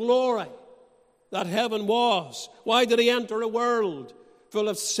beauty and the glory that heaven was? Why did he enter a world full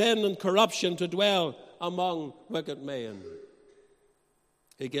of sin and corruption to dwell among wicked men?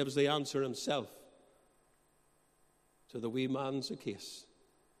 He gives the answer himself to the wee man Zacchaeus.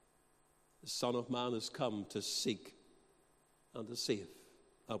 The Son of Man has come to seek and to save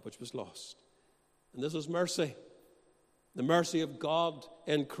that which was lost. And this is mercy, the mercy of God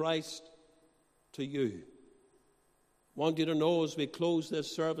in Christ to you. I want you to know as we close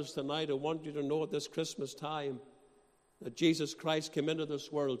this service tonight, I want you to know at this Christmas time that Jesus Christ came into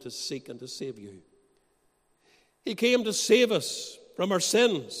this world to seek and to save you. He came to save us from our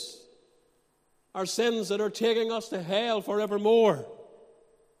sins that are taking us to hell forevermore.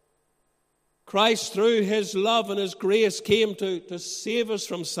 Christ, through his love and his grace, came to save us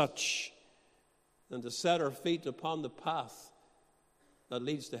from such and to set our feet upon the path that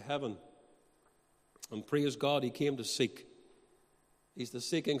leads to heaven. And praise God, he came to seek. He's the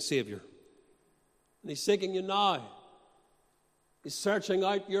seeking Savior. And he's seeking you now. He's searching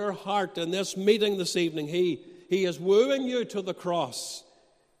out your heart in this meeting this evening. He He is wooing you to the cross.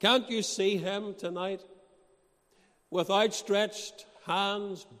 Can't you see him tonight? With outstretched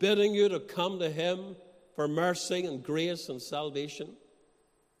hands, bidding you to come to him for mercy and grace and salvation.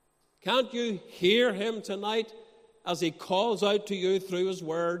 Can't you hear him tonight as he calls out to you through his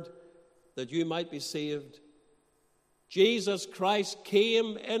word that you might be saved? Jesus Christ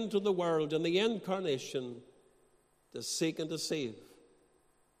came into the world in the incarnation to seek and to save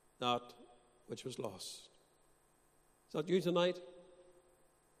that which was lost. Is that you tonight?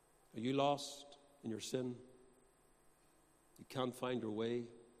 Are you lost in your sin? You can't find your way?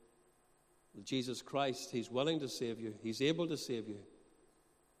 Well, Jesus Christ, he's willing to save you. He's able to save you.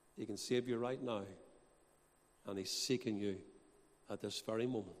 He can save you right now. And he's seeking you at this very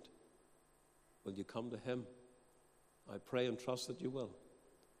moment. Will you come to him? I pray and trust that you will.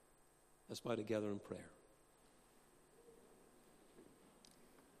 Let's bow together in prayer.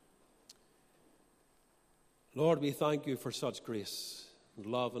 Lord, we thank you for such grace and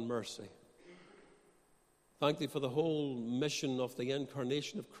love and mercy. Thank you for the whole mission of the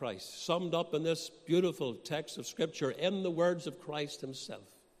incarnation of Christ, summed up in this beautiful text of Scripture in the words of Christ himself,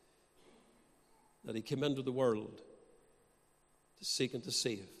 that he came into the world to seek and to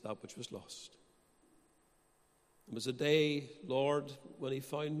save that which was lost. It was a day, Lord, when he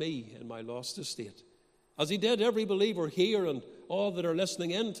found me in my lost estate, as he did every believer here and all that are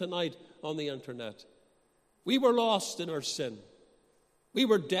listening in tonight on the internet. We were lost in our sin. We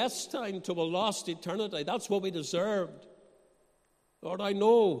were destined to a lost eternity. That's what we deserved. Lord, I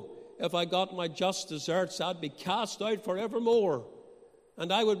know if I got my just deserts, I'd be cast out forevermore,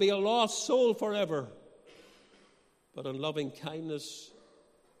 and I would be a lost soul forever. But in loving kindness,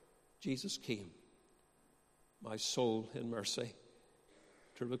 Jesus came, my soul in mercy,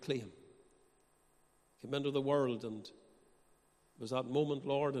 to reclaim. Came into the world, and it was that moment,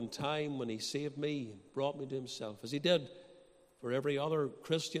 Lord, in time when he saved me and brought me to himself, as he did for every other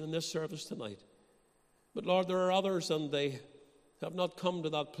Christian in this service tonight. But Lord, there are others, and they have not come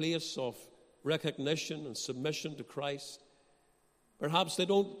to that place of recognition and submission to Christ. Perhaps they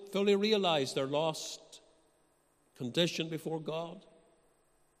don't fully realize their lost condition before God.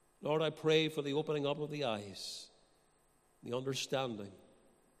 Lord, I pray for the opening up of the eyes, the understanding,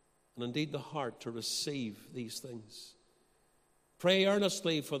 and indeed the heart to receive these things. Pray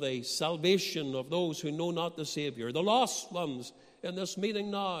earnestly for the salvation of those who know not the Savior, the lost ones in this meeting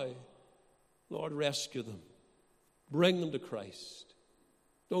now. Lord, rescue them. Bring them to Christ.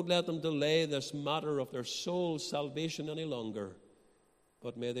 Don't let them delay this matter of their soul's salvation any longer,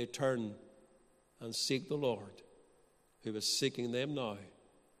 but may they turn and seek the Lord, who is seeking them now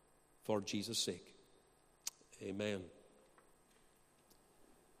for Jesus' sake. Amen.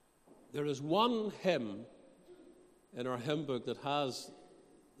 There is one hymn in our hymn book that has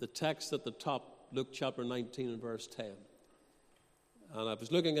the text at the top, Luke chapter 19 and verse 10. And I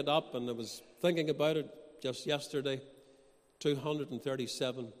was looking it up, and I was thinking about it just yesterday,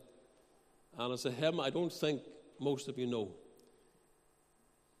 237. And it's a hymn I don't think most of you know.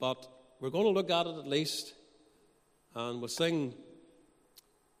 But we're going to look at it at least, and we'll sing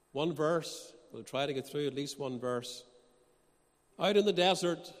one verse. We'll try to get through at least one verse. Out in the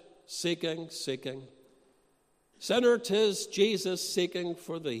desert, seeking, seeking. Sinner, 'tis Jesus seeking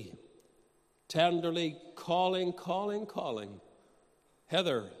for thee, tenderly calling, calling, calling.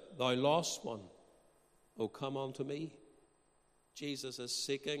 Hither, thou lost one, O come unto me. Jesus is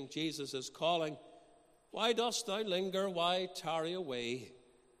seeking, Jesus is calling. Why dost thou linger? Why tarry away?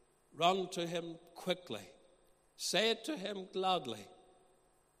 Run to him quickly. Say it to him gladly.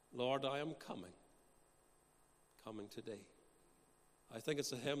 Lord, I am coming today. I think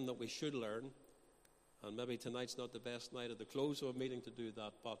it's a hymn that we should learn. And maybe tonight's not the best night at the close of a meeting to do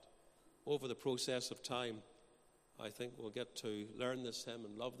that, but over the process of time, I think we'll get to learn this hymn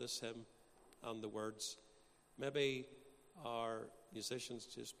and love this hymn and the words. Maybe our musicians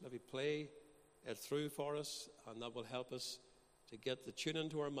just maybe play it through for us, and that will help us to get the tune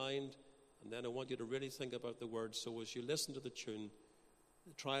into our mind. And then I want you to really think about the words. So as you listen to the tune,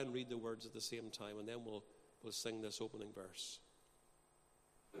 try and read the words at the same time, and then we'll sing this opening verse.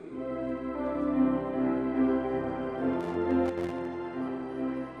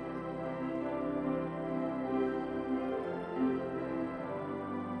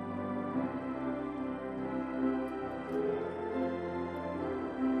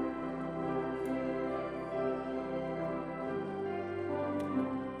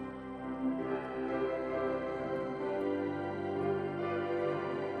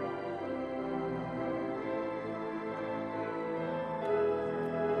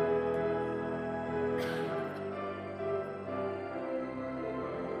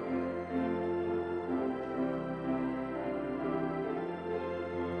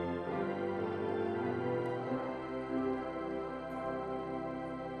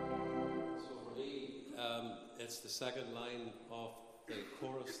 second line of the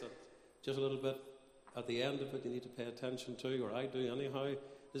chorus that just a little bit at the end of it you need to pay attention to, or I do anyhow.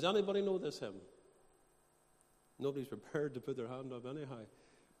 Does anybody know this hymn? Nobody's prepared to put their hand up anyhow.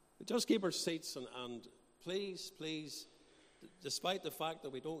 But just keep our seats and please, despite the fact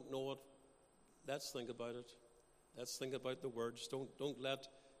that we don't know it, let's think about it. Let's think about the words. Don't let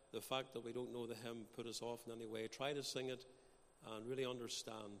the fact that we don't know the hymn put us off in any way. Try to sing it and really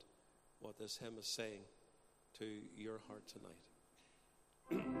understand what this hymn is saying to your heart tonight.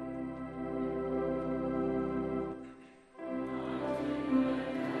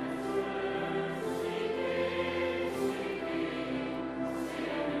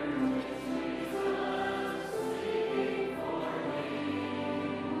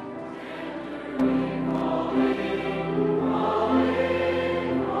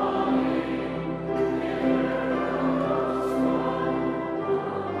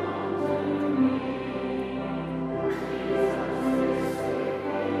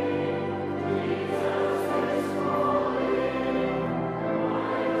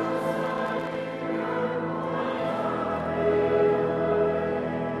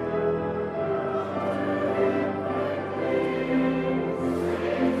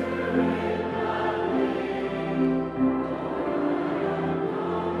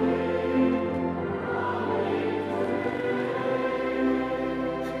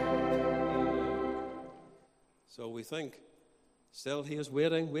 So we think, still he is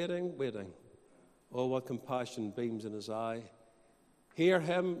waiting. Oh, what compassion beams in his eye. Hear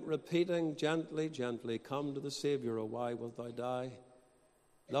him repeating gently, come to the Saviour, oh why wilt thou die?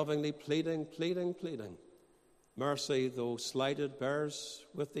 Lovingly pleading. Mercy, though slighted, bears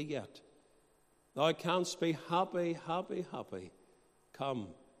with thee yet. Thou canst be happy. Come,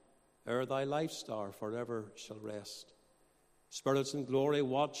 ere thy life star forever shall rest. Spirits in glory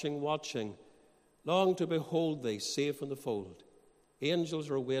watching, long to behold thee safe in the fold. Angels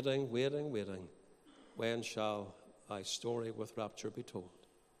are waiting. When shall thy story with rapture be told?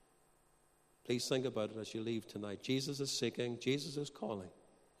 Please think about it as you leave tonight. Jesus is seeking, Jesus is calling.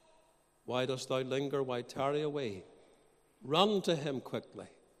 Why dost thou linger? Why tarry away? Run to him quickly.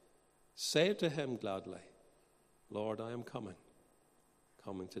 Say to him gladly, Lord, I am coming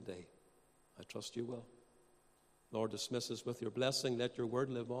today. I trust you will. Lord, dismiss us with your blessing. Let your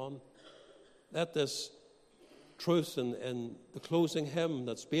word live on. Let this truth in the closing hymn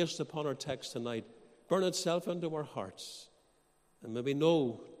that's based upon our text tonight burn itself into our hearts. And may we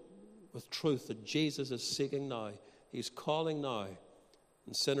know with truth that Jesus is seeking now. He's calling now.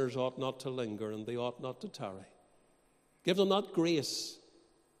 And sinners ought not to linger and they ought not to tarry. Give them that grace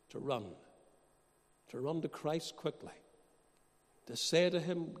to run to Christ quickly, to say to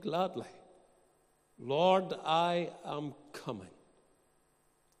him gladly, Lord, I am coming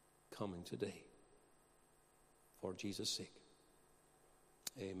today, for Jesus' sake.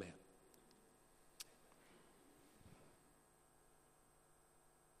 Amen.